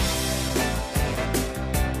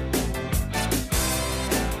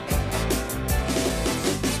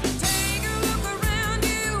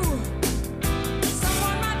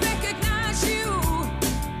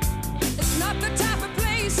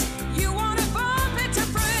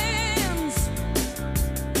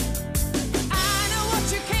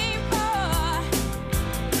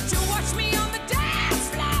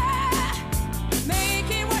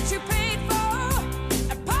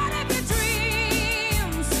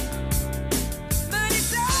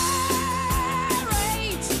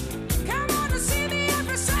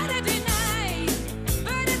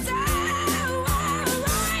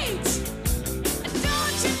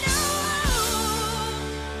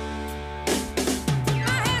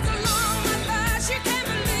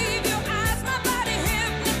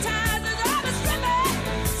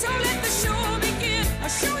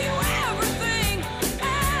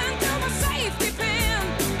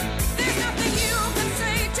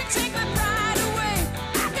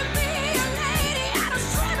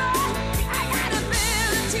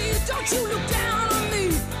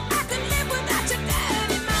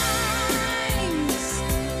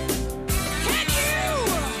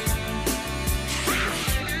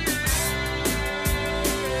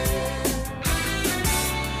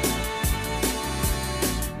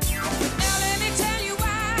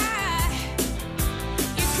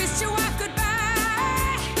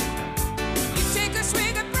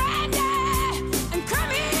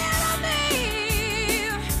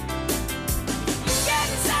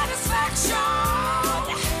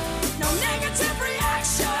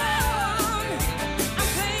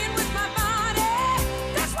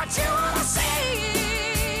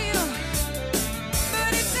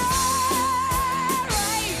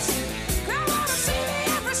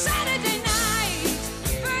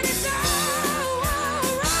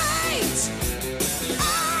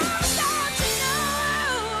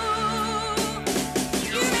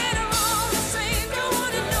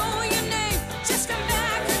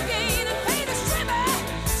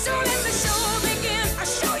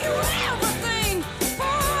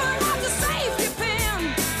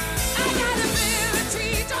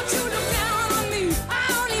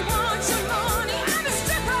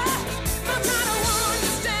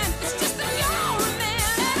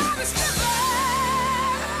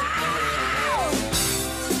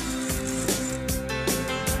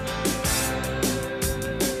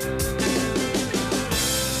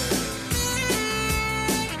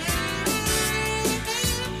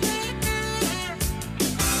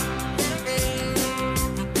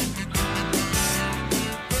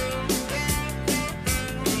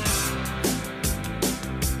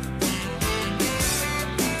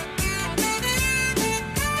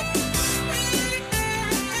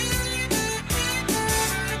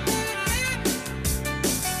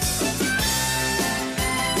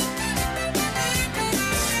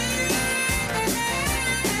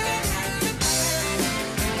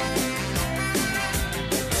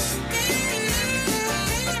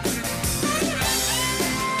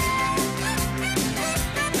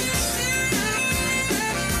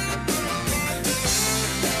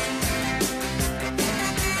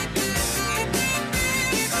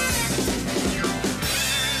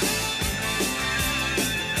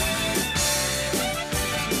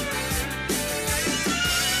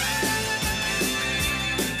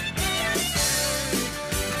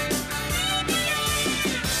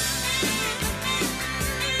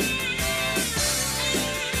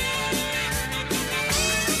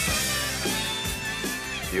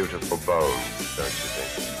 Beautiful bones, don't you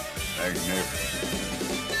think? Magnificent.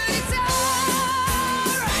 It's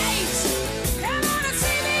all right. Come on and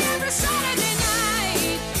see me every Saturday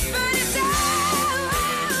night. But it's all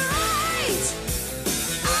right.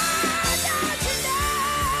 Don't you know?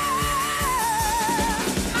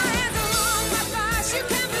 My hands are on my thighs. You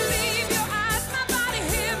can't believe your eyes. My body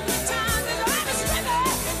hypnotized. And I'm a stripper.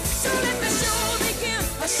 So let the show begin.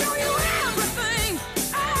 I'll show you everything.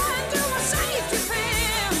 Under a safety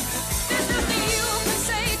pin. There's nothing you can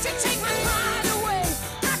say to take my pride away.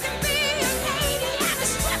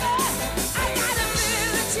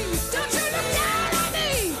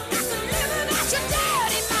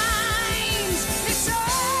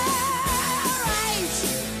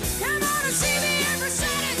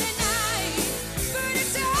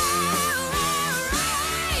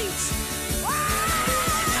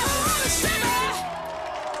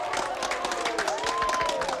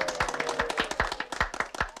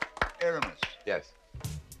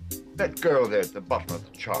 That girl there at the bottom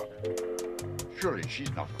of the chart. Surely she's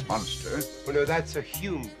not a monster. Well, no, that's a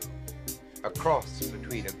hume ghoul. A cross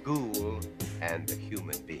between a ghoul and a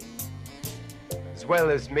human being. As well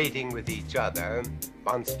as mating with each other,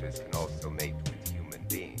 monsters can also mate with human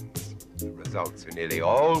beings. The results are nearly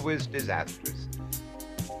always disastrous.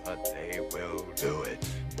 But they will do it.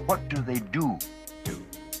 What do they do?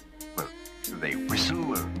 Well, do they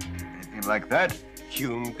whistle or anything like that?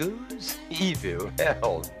 Hume ghouls? Evil?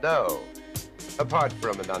 Hell no. Apart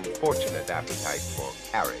from an unfortunate appetite for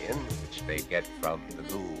carrion, which they get from the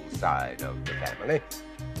ghoul side of the family,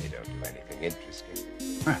 they don't do anything interesting.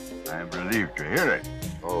 I'm relieved to hear it.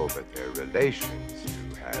 Oh, but their relations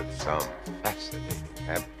do have some fascinating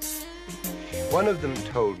habits. One of them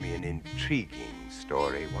told me an intriguing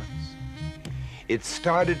story once. It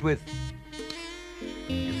started with,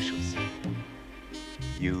 "You shall see.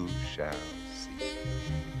 You shall see."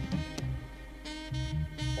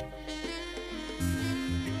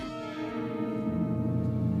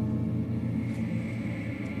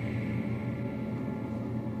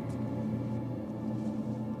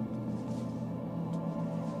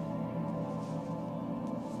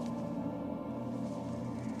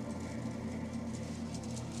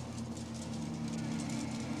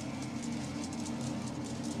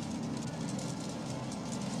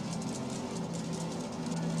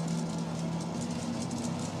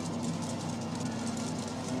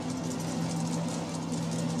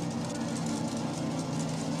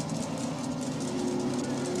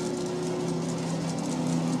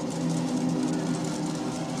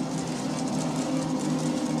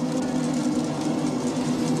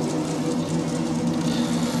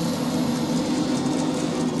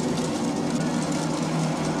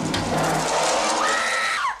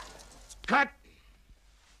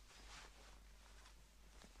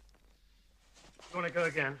 Go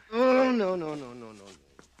again. Oh, no.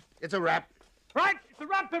 It's a wrap. Right, it's a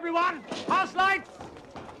wrap, everyone. House light.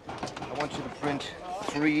 I want you to print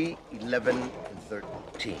 3, 11, and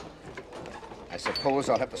 13. I suppose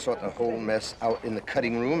I'll have to sort the whole mess out in the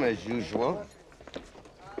cutting room as usual.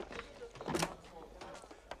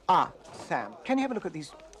 Ah, Sam, can you have a look at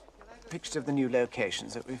these pictures of the new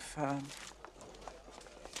locations that we've found?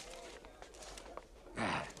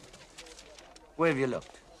 Where have you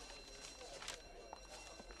looked?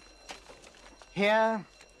 Here,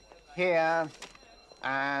 here,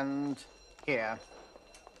 and here.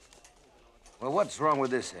 Well, what's wrong with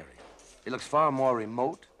this area? It looks far more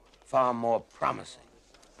remote, far more promising.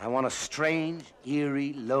 I want a strange,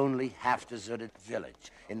 eerie, lonely, half-deserted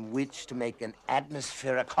village in which to make an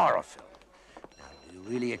atmospheric horror film. Now, do you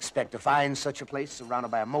really expect to find such a place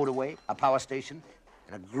surrounded by a motorway, a power station,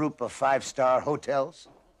 and a group of 5-star hotels?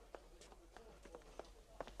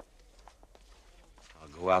 I'll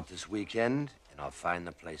go out this weekend, and I'll find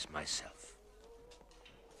the place myself.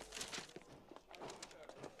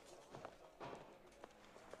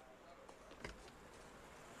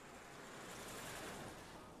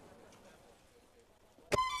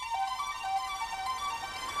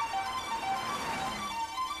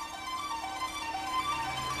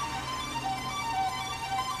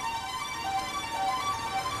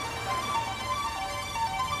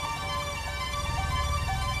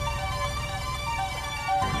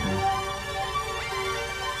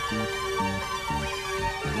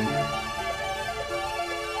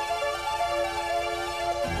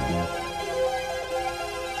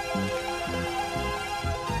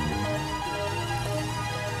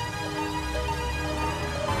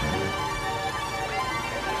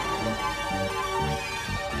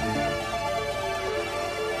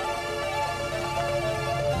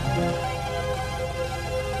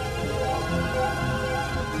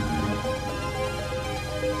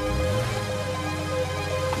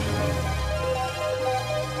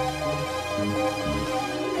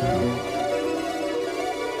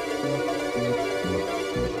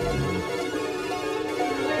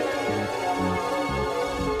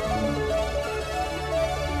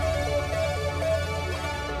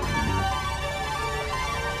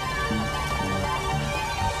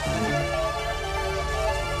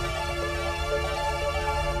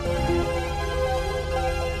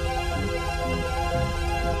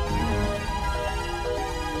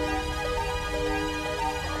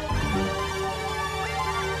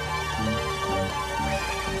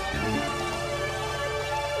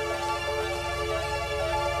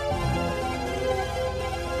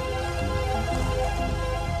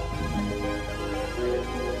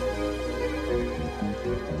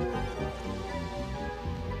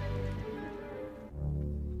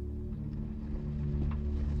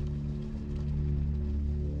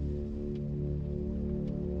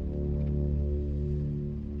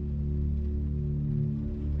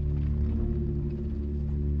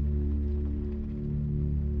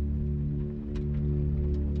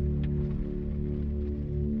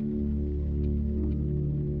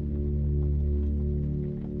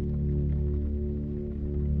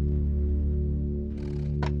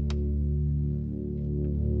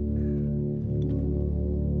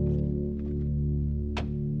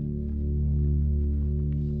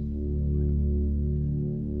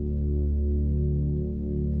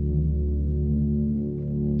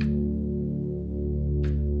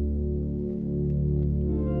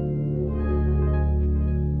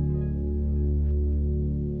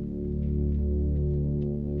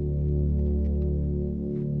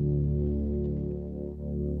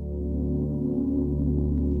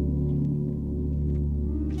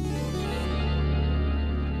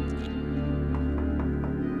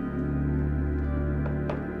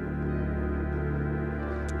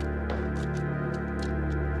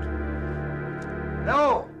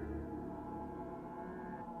 Hello?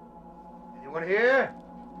 Anyone here?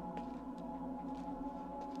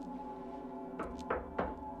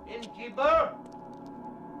 Innkeeper?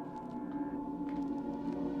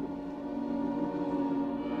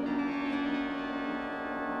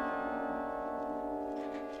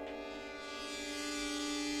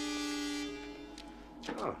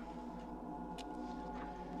 Oh.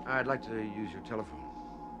 I'd like to use your telephone.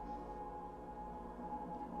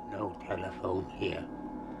 No telephone here.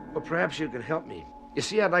 Well, perhaps you can help me. You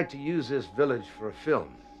see, I'd like to use this village for a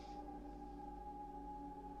film.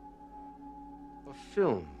 A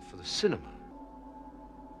film for the cinema.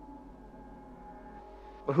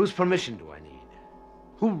 But whose permission do I need?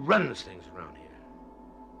 Who runs things around here?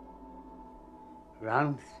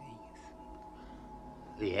 Runs things?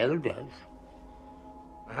 The elders.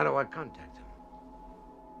 How do I contact them?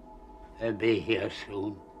 They'll be here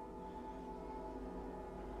soon.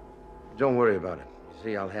 Don't worry about it. You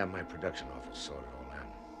see, I'll have my production office sorted all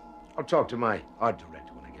out. I'll talk to my art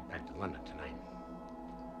director when I get back to London tonight.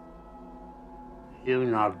 You'll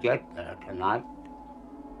not get there tonight.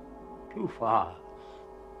 Too far.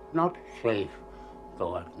 Not safe,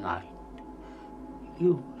 go at night.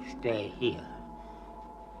 You stay here.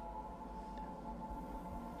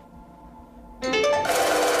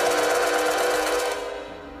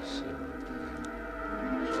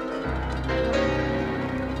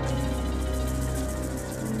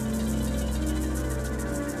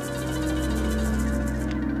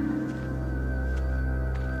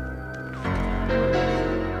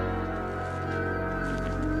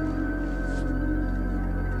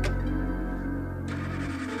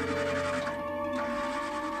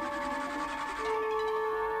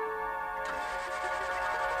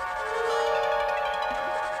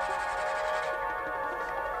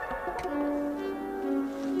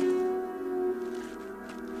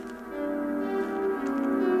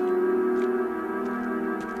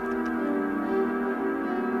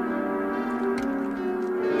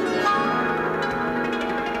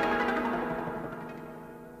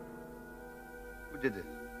 Did it?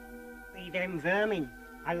 Be them vermin.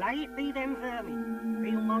 I lay it be them vermin.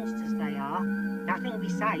 Real monsters they are. Nothing will be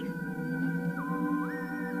safe.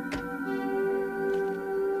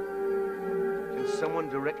 Can someone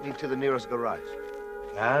direct me to the nearest garage?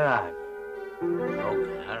 Garage? No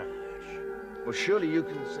garage. Well, surely you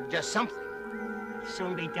can suggest something. It'll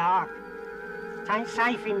soon be dark. It ain't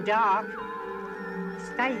safe in dark.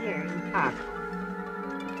 Stay here in park.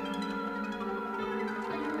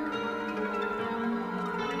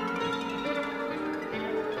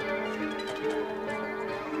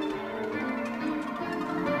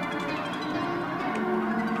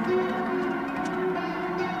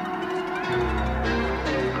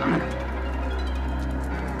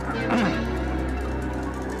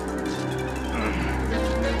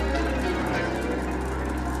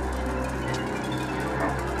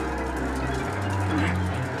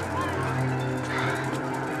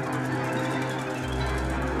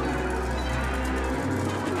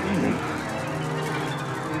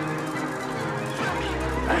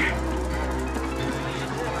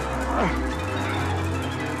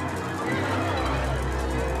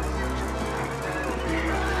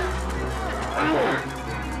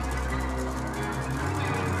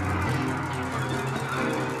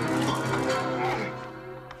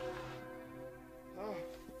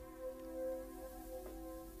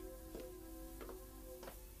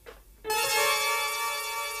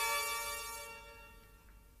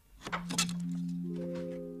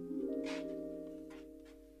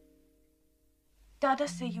 Dad, I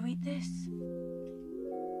say you eat this.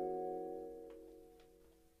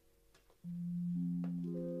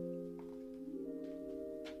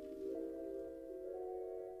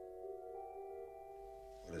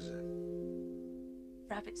 What is it?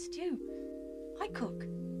 Rabbit stew. I cook.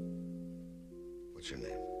 What's your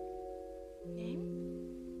name? Name?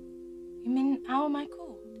 You mean how am I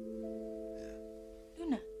called? Yeah.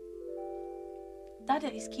 Luna.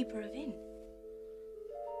 Dada is keeper of inn.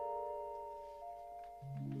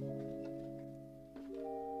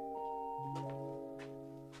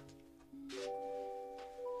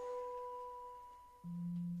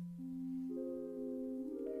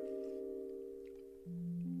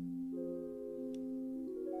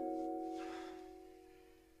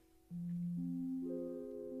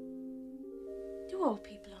 Do all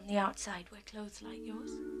people on the outside wear clothes like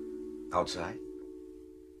yours? Outside?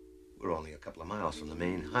 We're only a couple of miles from the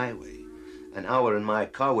main highway. An hour in my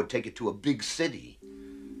car would take you to a big city.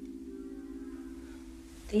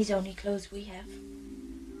 These only clothes we have.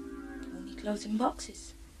 Only clothes in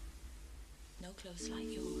boxes. No clothes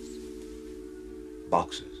like yours.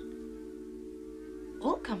 Boxes?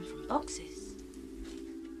 all come from boxes.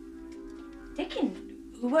 Dickon,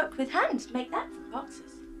 who work with hands, make that from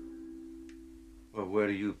boxes. Well, where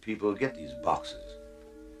do you people get these boxes?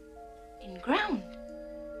 In ground.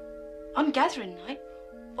 On gathering night,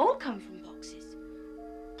 all come from boxes.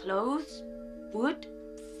 Clothes, wood,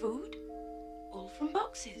 food, all from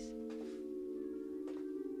boxes.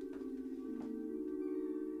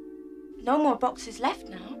 No more boxes left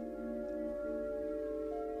now.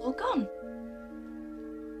 All gone.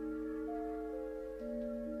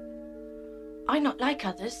 I not like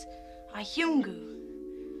others. I Hungu.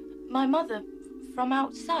 My mother from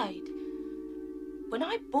outside. When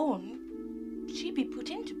I born, she be put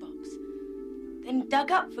into box, then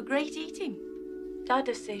dug up for great eating.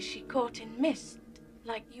 Dada says she caught in mist,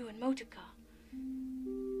 like you and motorcar.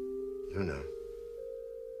 Luna,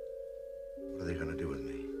 what are they going to do with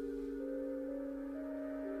me?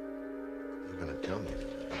 You're going to tell me.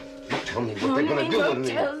 You tell me what they're going to do with me.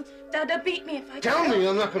 Tell. Dada beat me if I Tell me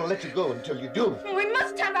I'm not going to let you go until you do. We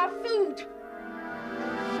must have our food.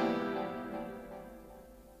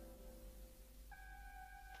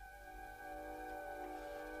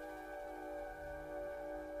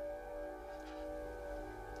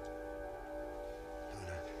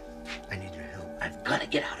 I need your help. I've got to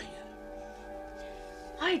get out of here.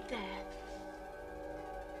 Hide there.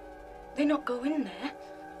 They not go in there.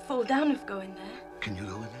 Fall down if go in there. Can you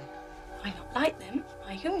go in there? I not like them.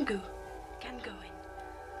 I Hungu. Can go in.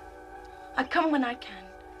 I come when I can.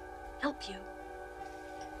 Help you.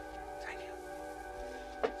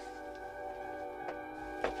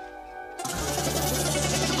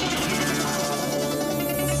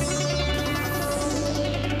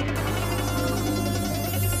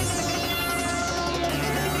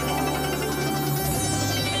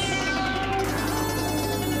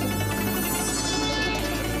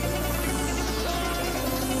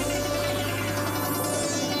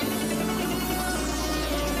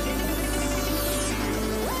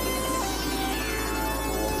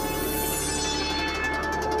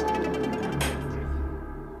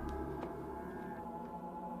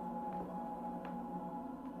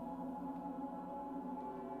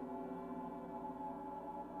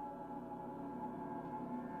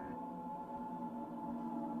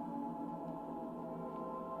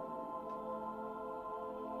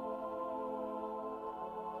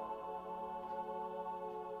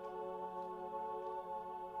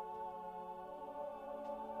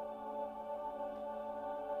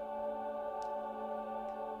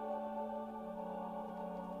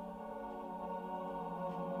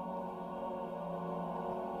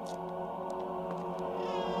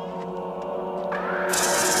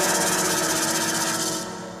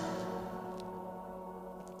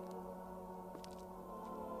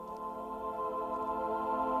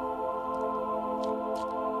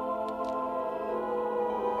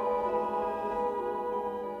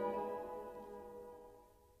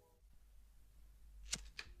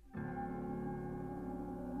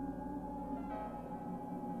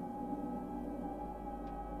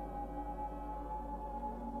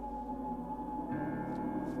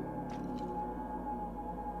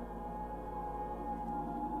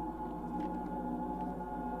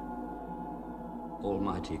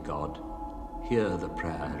 Almighty God, hear the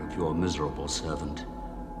prayer of your miserable servant,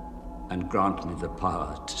 and grant me the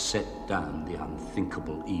power to set down the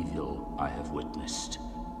unthinkable evil I have witnessed.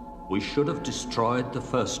 We should have destroyed the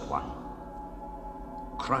first one,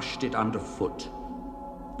 crushed it underfoot,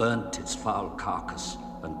 burnt its foul carcass,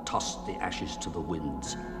 and tossed the ashes to the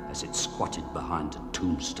winds as it squatted behind a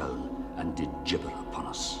tombstone and did gibber upon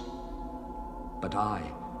us. But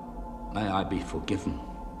may I be forgiven,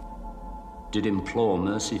 did implore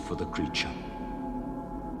mercy for the creature.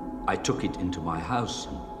 I took it into my house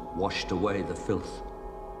and washed away the filth.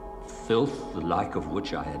 Filth the like of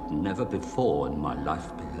which I had never before in my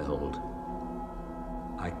life beheld.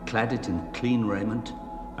 I clad it in clean raiment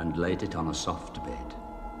and laid it on a soft bed.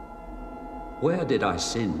 Where did I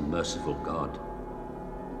sin, merciful God?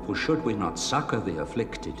 For should we not succor the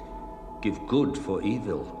afflicted, give good for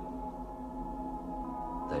evil?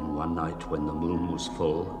 Then one night when the moon was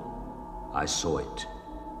full, I saw it.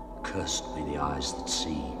 Cursed be the eyes that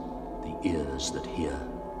see, the ears that hear,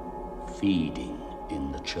 feeding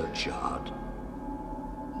in the churchyard.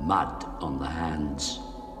 Mud on the hands,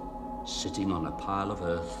 sitting on a pile of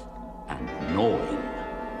earth and gnawing.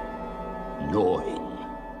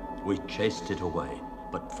 We chased it away,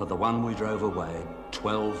 but for the one we drove away,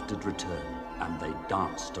 12 did return, and they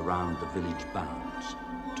danced around the village bounds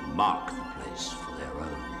to mark the place for their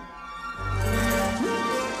own.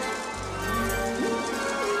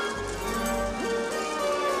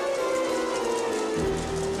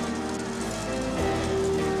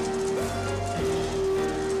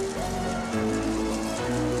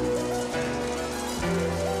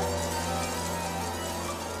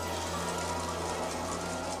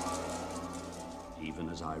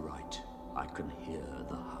 I can hear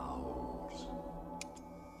the howls.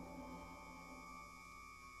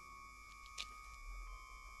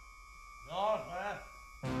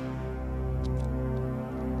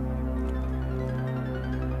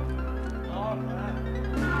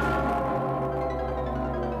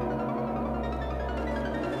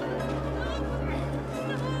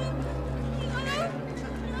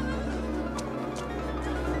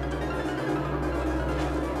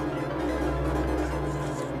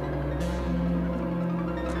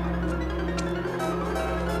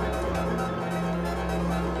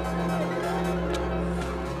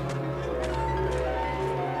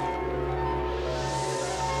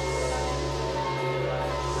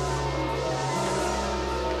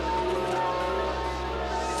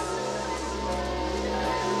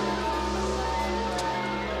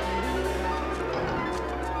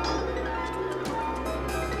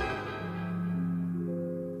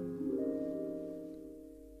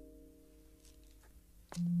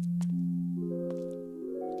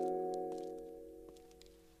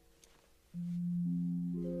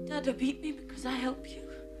 Dada beat me because I help you.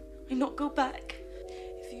 I not go back.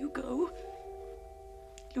 If you go,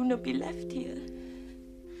 Luna be left here.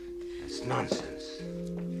 That's nonsense.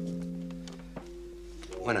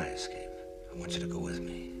 When I escape, I want you to go with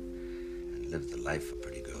me and live the life a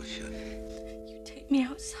pretty girl should. You take me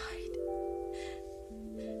outside.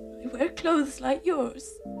 I wear clothes like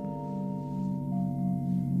yours.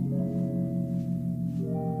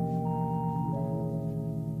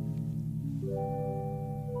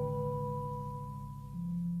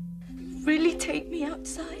 Really take me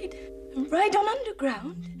outside and ride on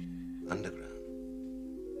underground? Underground?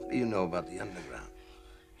 What do you know about the underground?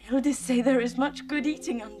 Elders say there is much good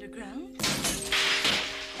eating underground.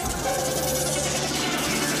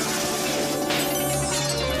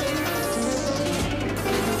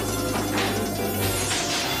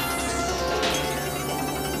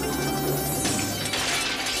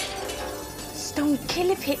 Stone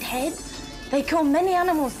killer pit head. They kill many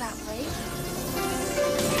animals that way.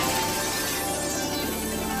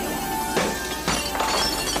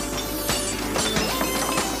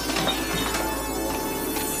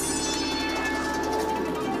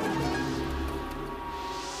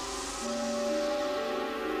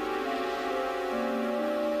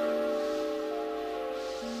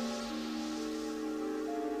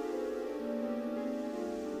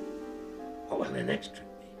 What will the next trip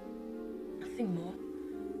be? Nothing more.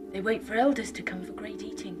 They wait for elders to come for great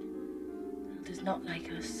eating. Elders not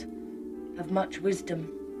like us. Have much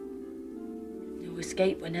wisdom. No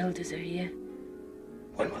escape when elders are here.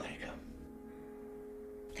 When will they come?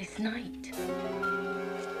 This night.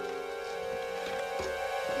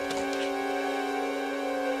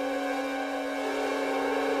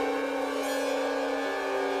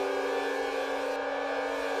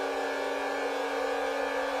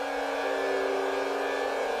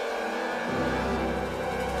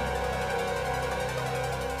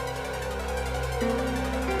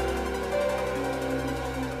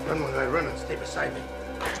 Run when I run and stay beside me.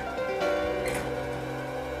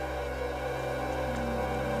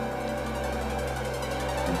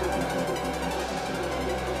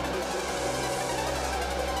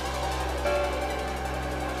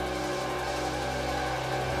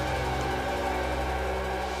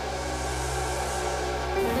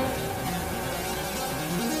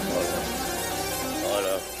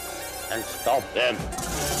 Order. And stop them.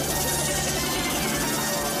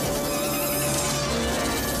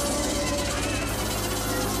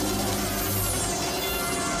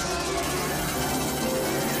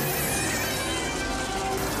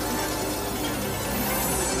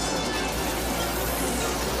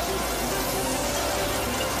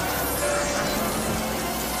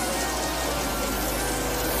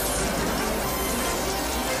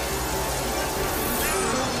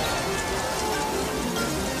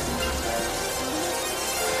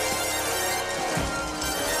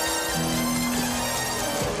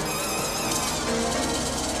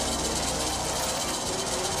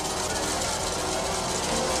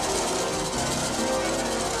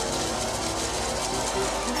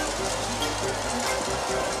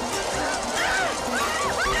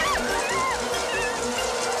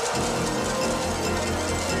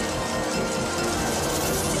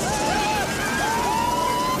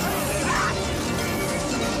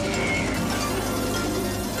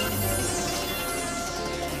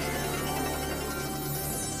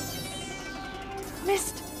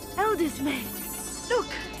 Mist, elders made. Look.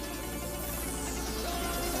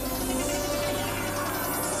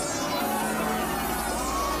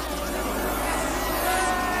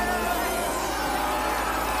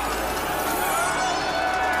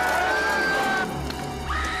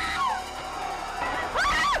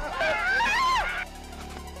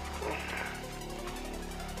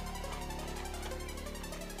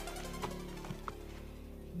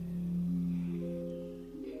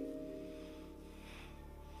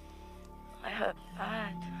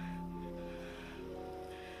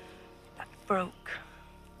 broke.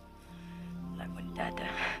 Like when Dad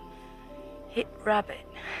hit Rabbit.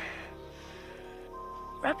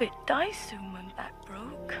 Rabbit dies soon when back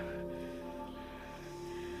broke.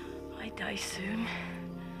 I die soon.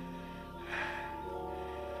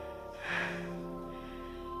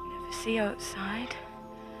 Never see outside.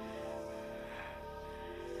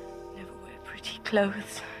 Never wear pretty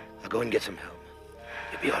clothes. I'll go and get some help.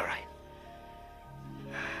 You'll be all right.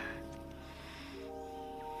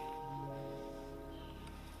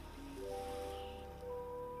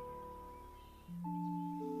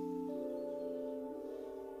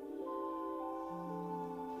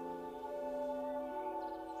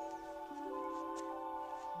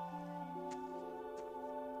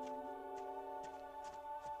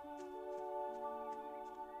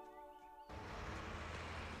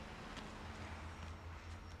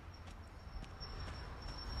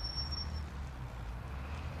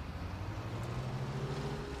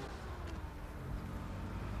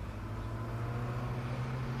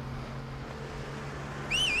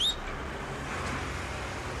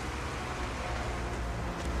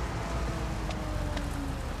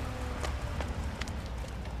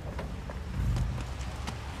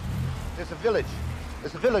 There's a village.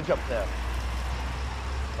 There's a village up there.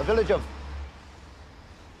 A village of...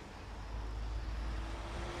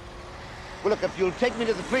 Well, look, if you'll take me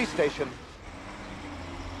to the police station...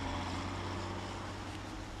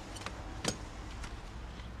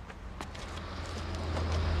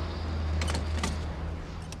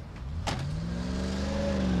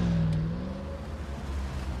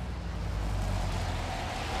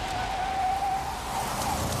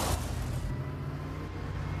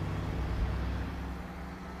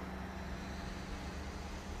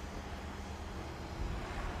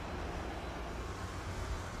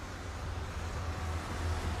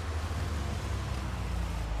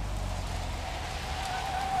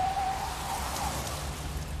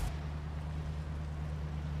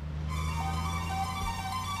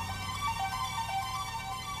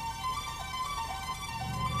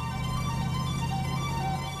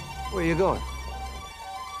 Where are you going?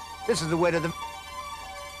 This is the way to the...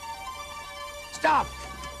 Stop!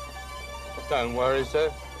 Don't worry,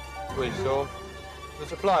 sir. We saw. The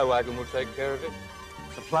supply wagon will take care of it.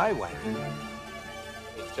 Supply wagon?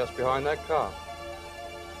 It's just behind that car.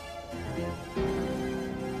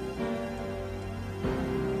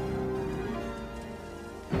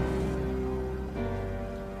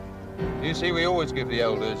 You see, we always give the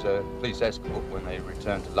elders a police escort when they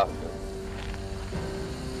return to Loughborough.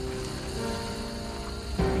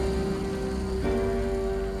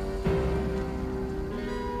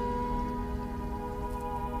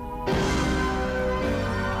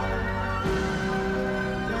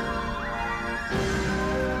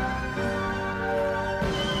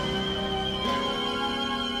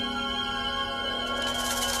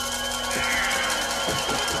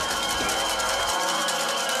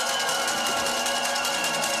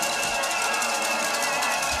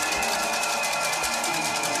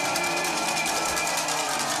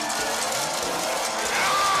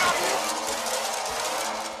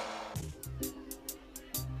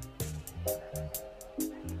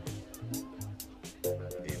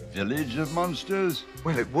 Village of monsters?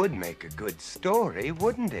 Well, it would make a good story,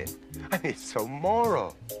 wouldn't it? I mean, it's so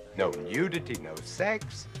moral. No nudity, no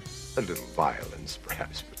sex. A little violence,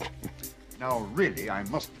 perhaps. Now, really, I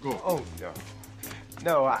must go. Oh, no.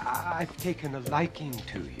 No, I've taken a liking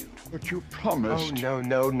to you. But you promised. Oh,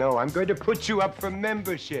 no. I'm going to put you up for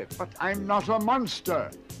membership. But I'm not a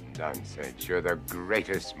monster. Nonsense. You're the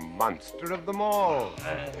greatest monster of them all.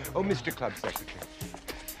 Oh, Mr. Club Secretary,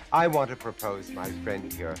 I want to propose my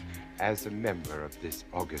friend here as a member of this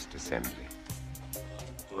august assembly.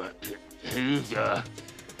 He's a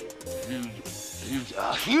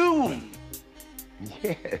human.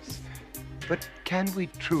 Yes, but can we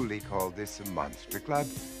truly call this a monster club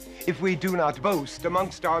if we do not boast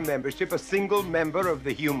amongst our membership a single member of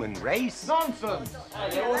the human race? Nonsense!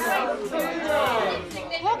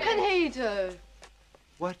 What can he do?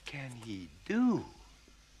 What can he do?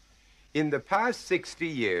 In the past 60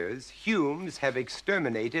 years, Humes have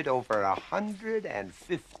exterminated over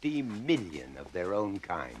 150 million of their own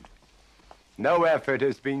kind. No effort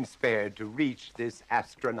has been spared to reach this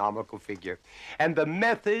astronomical figure, and the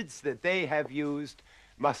methods that they have used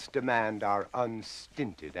must demand our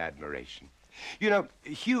unstinted admiration. You know,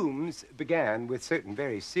 Humes began with certain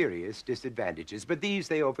very serious disadvantages, but these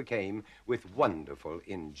they overcame with wonderful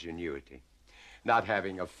ingenuity. Not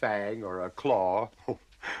having a fang or a claw,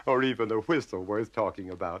 or even a whistle worth talking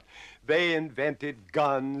about. They invented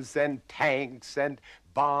guns and tanks and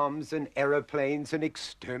bombs and aeroplanes and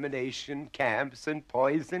extermination camps and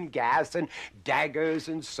poison gas and daggers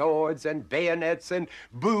and swords and bayonets and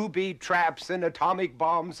booby traps and atomic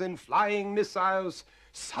bombs and flying missiles,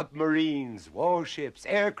 submarines, warships,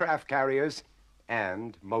 aircraft carriers,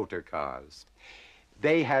 and motor cars.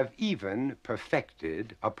 They have even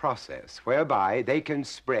perfected a process whereby they can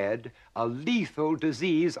spread a lethal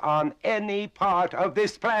disease on any part of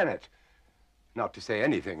this planet. Not to say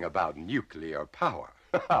anything about nuclear power.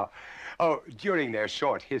 Oh, during their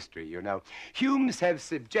short history, you know, Humes have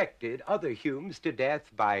subjected other Humes to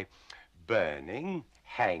death by burning,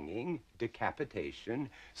 hanging, decapitation,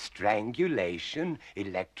 strangulation,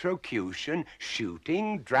 electrocution,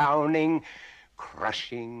 shooting, drowning,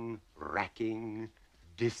 crushing, racking,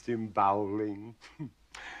 disemboweling,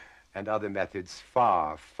 and other methods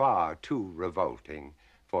far, far too revolting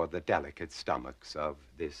for the delicate stomachs of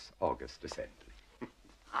this august assembly.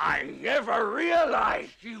 I never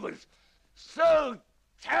realized he was so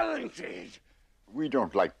talented. We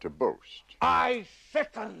don't like to boast. I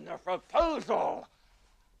second the proposal.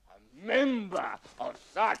 A member of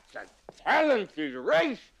such a talented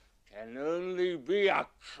race can only be a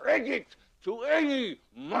credit to any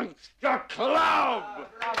monster club.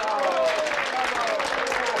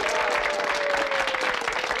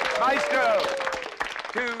 Maestro,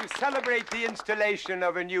 to celebrate the installation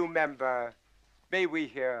of a new member, may we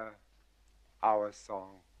hear our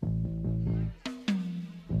song?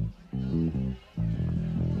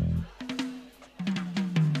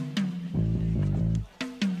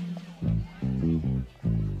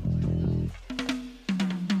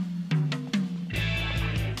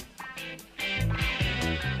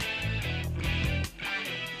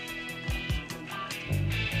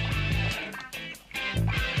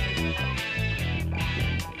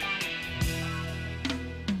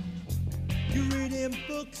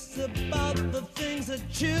 Books about the things that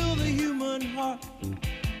chill the human heart.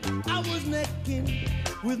 I was necking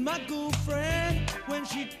with my girlfriend when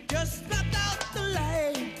she just stepped out the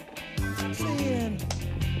lane, saying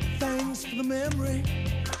thanks for the memory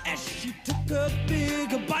as she took a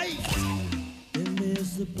bigger bite. Then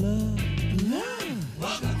there's the blood.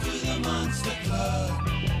 Welcome to the Monster Club.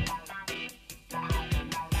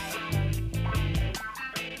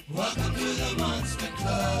 Welcome to the Monster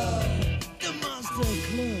Club. Club.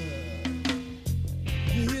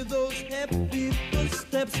 You hear those happy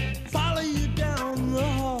footsteps follow you down the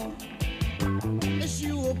hall. As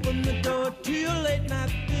you open the door to your late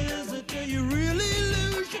night visitor, you really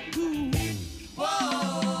lose your cool.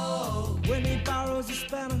 Whoa! When he borrows a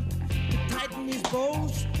spanner to tighten his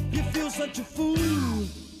bolts, you feel such a fool.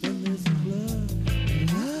 Then there's blood.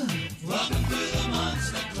 Welcome to the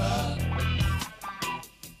Monster Club.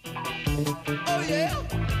 Oh yeah.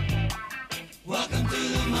 Welcome to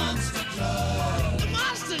the Monster Club. The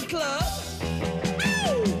Monster Club?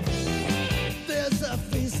 Ooh! There's a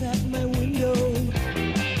face at my window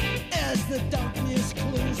as the darkness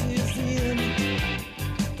closes in.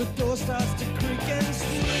 The door starts to creak and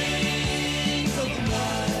swings of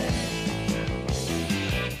light.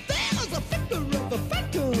 There's a figure of a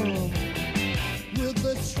phantom with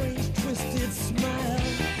a strange twisted smile.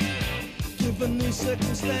 Given these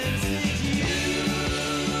circumstances, you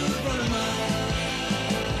run a mile.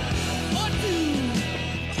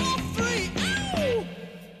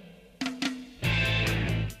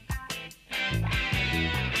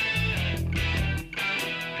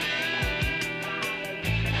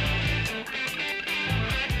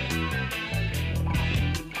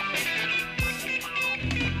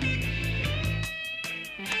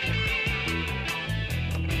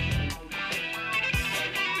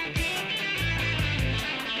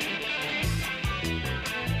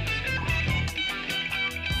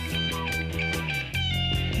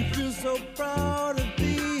 So proud of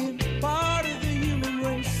being part of the human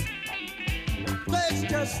race. There's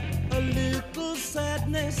just a little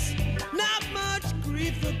sadness, not much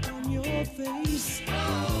grief upon your face.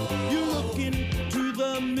 You look into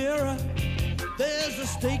the mirror, there's a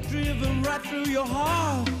stake driven right through your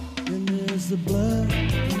heart, and there's the blood.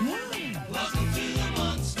 Welcome to the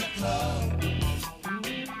Monster Club.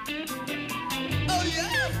 Oh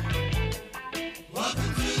yeah.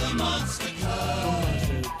 Welcome to the Monster Club.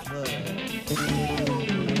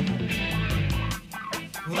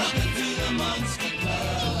 Welcome to the Monster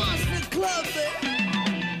Club. The Monster Club, man.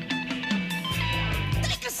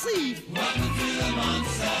 Take a seat. Welcome to the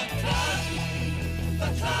Monster Club. The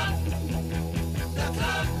club. The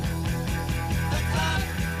club. The club.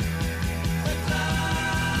 The club.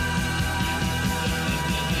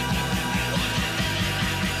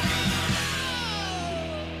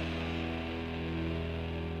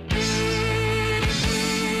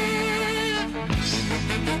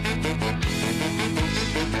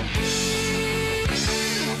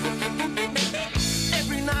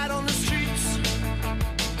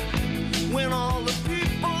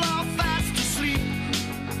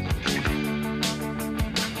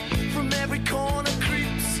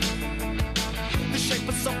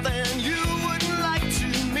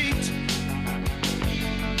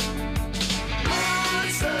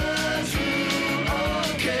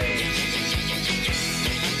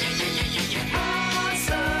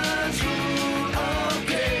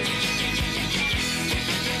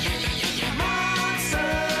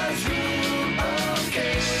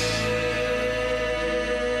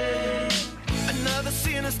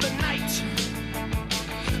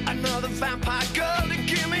 vampire girl.